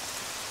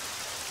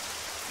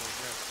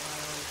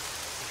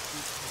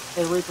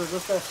 Hey, Reaper, is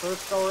this guy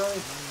searched already?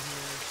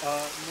 Negative.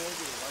 I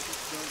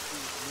just don't see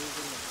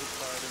moving and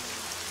discarding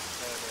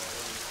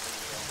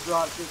and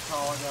Rod, good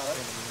call. I got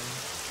it.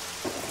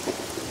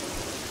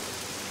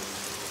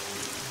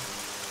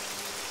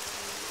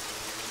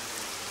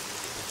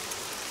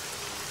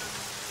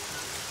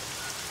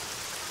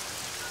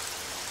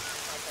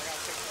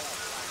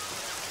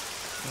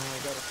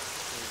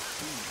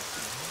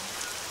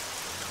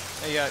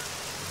 Hey,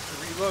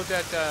 reload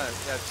that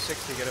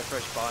 60, get a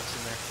fresh box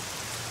in there.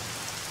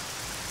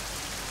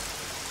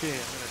 Okay,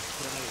 I'm gonna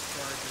put another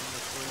charge in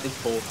this one. It's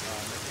both.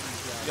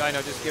 Yeah, I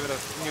know, just give it a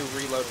new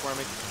reload for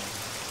me.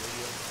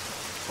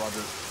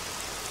 Roger.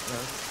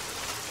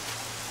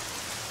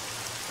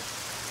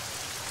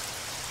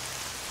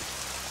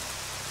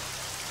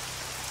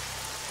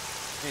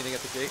 Anything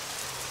at the gate?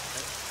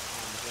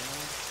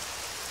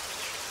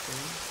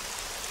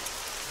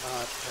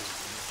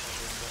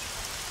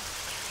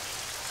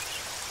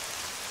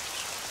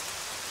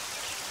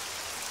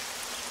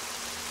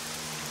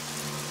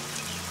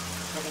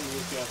 Checking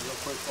these guys real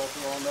quick,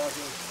 Vulture, while I'm out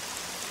here.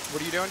 What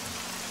are you doing?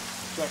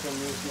 Checking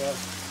these guys.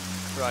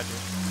 Roger.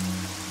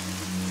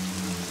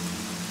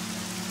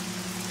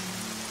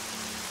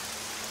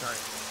 Sorry.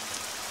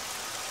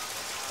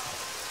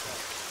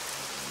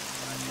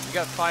 You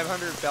got 500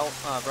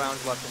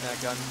 rounds left in that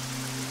gun.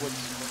 What's...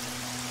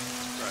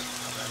 Right,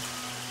 not bad.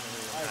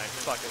 Alright,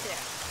 fuck it.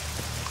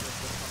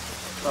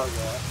 Oh,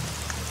 yeah.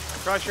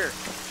 Crusher!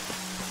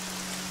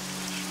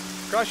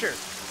 Crusher!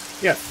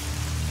 Yes.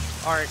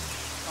 Alright,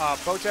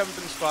 boats haven't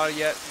been spotted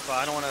yet, but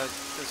I don't want to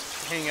just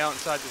hang out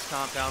inside this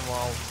compound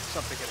while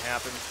something can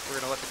happen. We're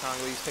going to let the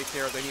Congolese take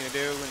care of what they need to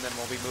do, and then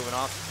we'll be moving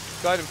off.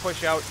 Go ahead and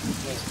push out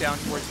east down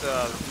towards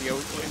the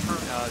ocean,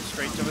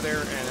 straits over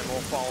there, and then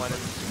we'll fall in and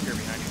secure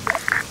behind you.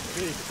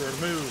 Okay, prepare to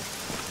move.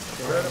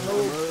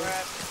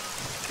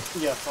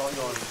 Yes, all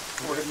going.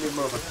 We're going to be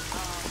moving.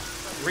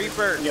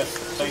 Reaper, Yes,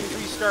 as soon thank as you.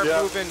 we start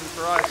moving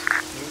for us,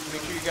 make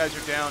sure you guys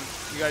are down.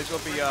 You guys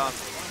will be on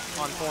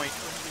point.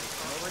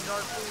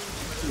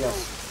 Yes.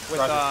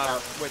 With Roger.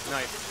 with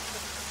knife.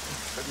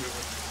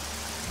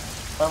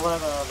 I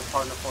let the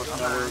partner force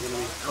know we're going to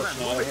be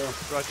pushing out of here.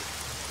 Roger.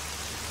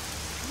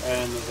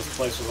 And this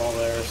place is all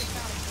theirs.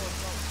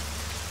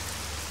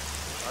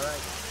 Alright,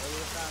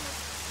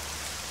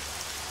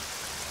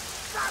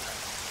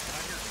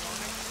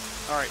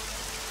 Alright.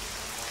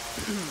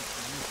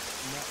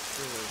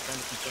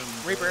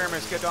 Reaper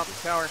Airman, get off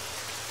the tower.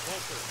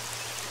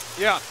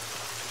 Yeah.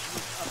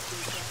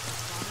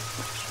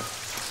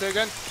 Say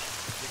again?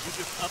 Did you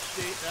just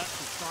update that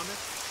to Sonic?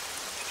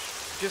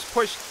 Just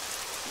push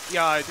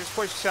Yeah, just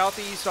push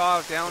southeast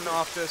off, down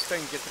off this thing,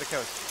 get to the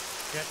coast.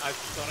 Yeah, I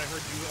thought I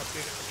heard you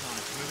update it for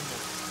time.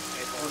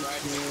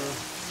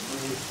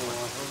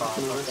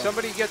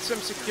 Somebody get some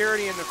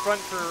security in the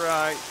front for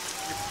your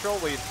patrol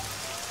lead.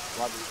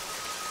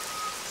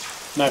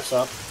 Next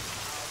up.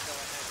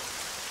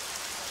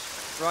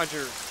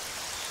 Roger.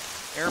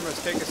 ARMA's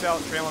take us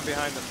out, trailing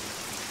behind them.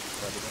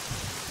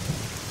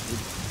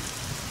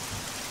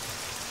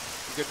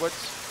 You good, Woods?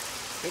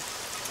 Good.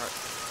 All right.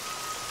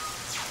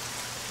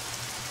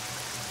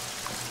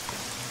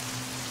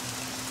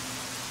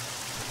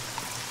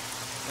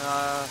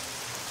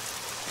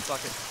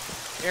 Fuck it.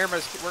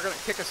 ARMA's, we're gonna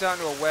kick us out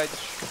into a wedge.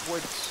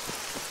 Woods.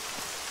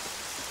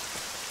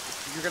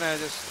 You're gonna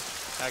just,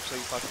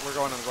 actually, fuck it, we're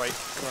going on the right.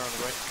 We're going on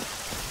the right.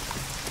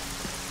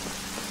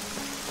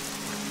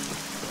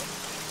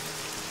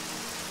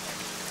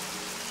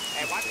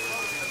 Hey, watch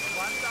yourself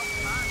climb.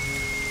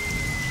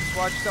 Just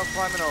watch yourself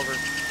climbing over.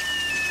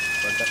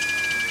 Okay.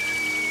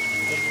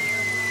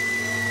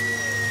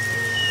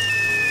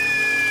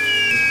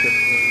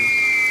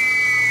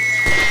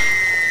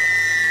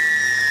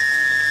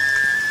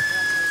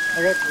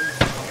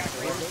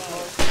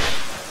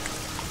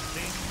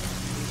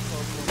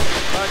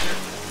 Roger.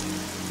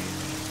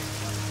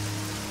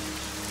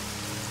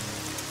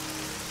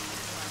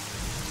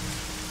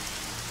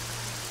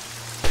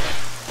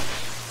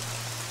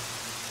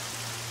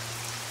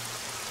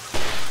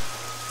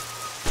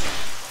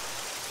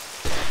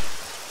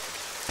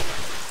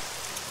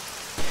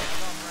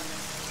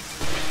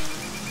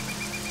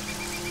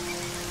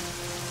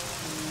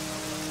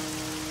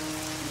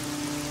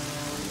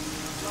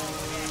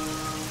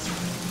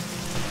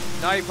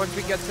 Knife, once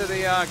we get to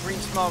the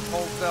green smoke,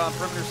 hold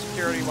perimeter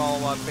security while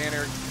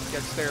Banner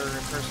gets their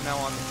personnel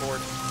on the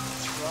board.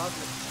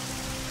 Roger.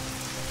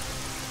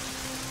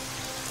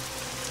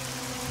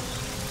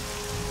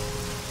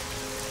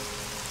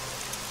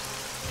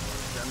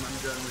 Then I'm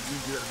done with you,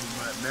 you gotta be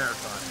my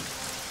marathon.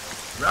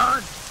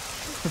 Run!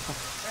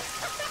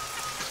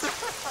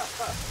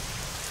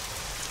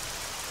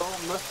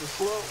 Don't mess with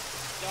slow.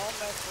 Don't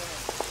mess with him.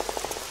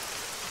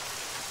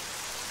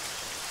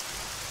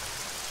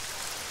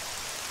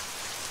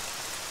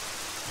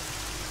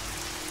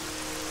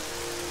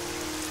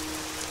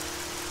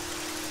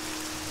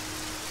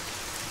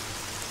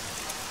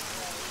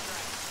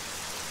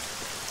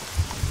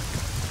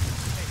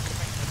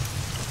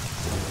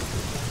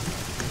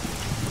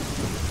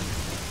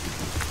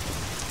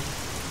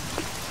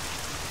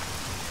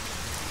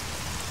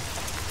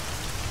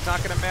 It's not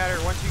going to matter,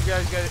 once you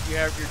guys you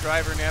have your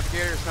driver and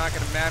navigator, it's not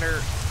going to matter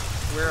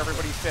where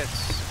everybody fits.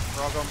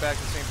 We're all going back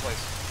to the same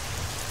place.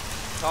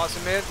 Toss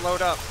him in,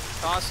 load up.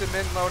 Toss him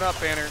in, load up,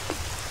 Banner.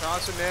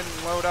 Toss him in,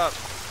 load up.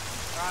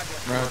 Roger.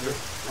 Roger.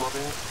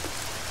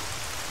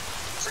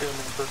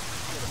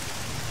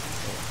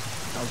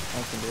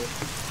 I can do it.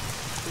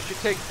 This should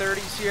take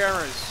 30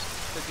 Sierras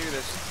to do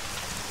this.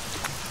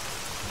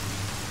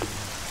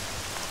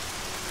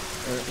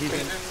 He's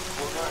in.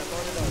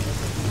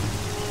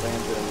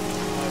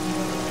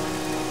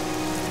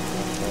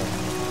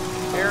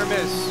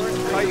 Aramis,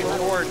 kite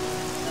aboard.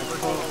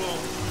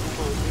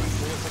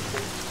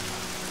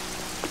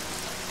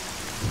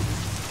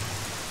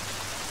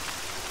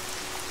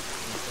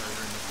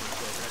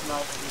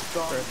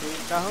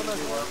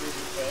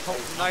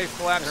 Knife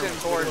collapse in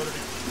board.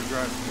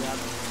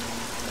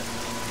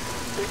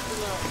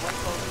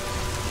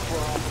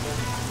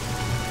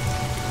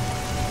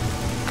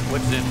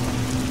 What's in?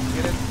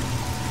 Get it?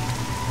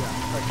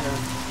 Yeah, right there.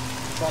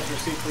 That's your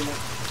seat for you.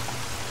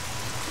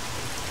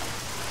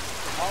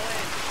 All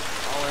in.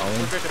 All in.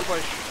 We're good to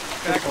push.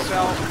 Back us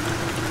out.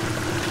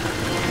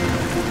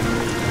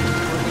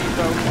 We're lead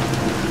boat.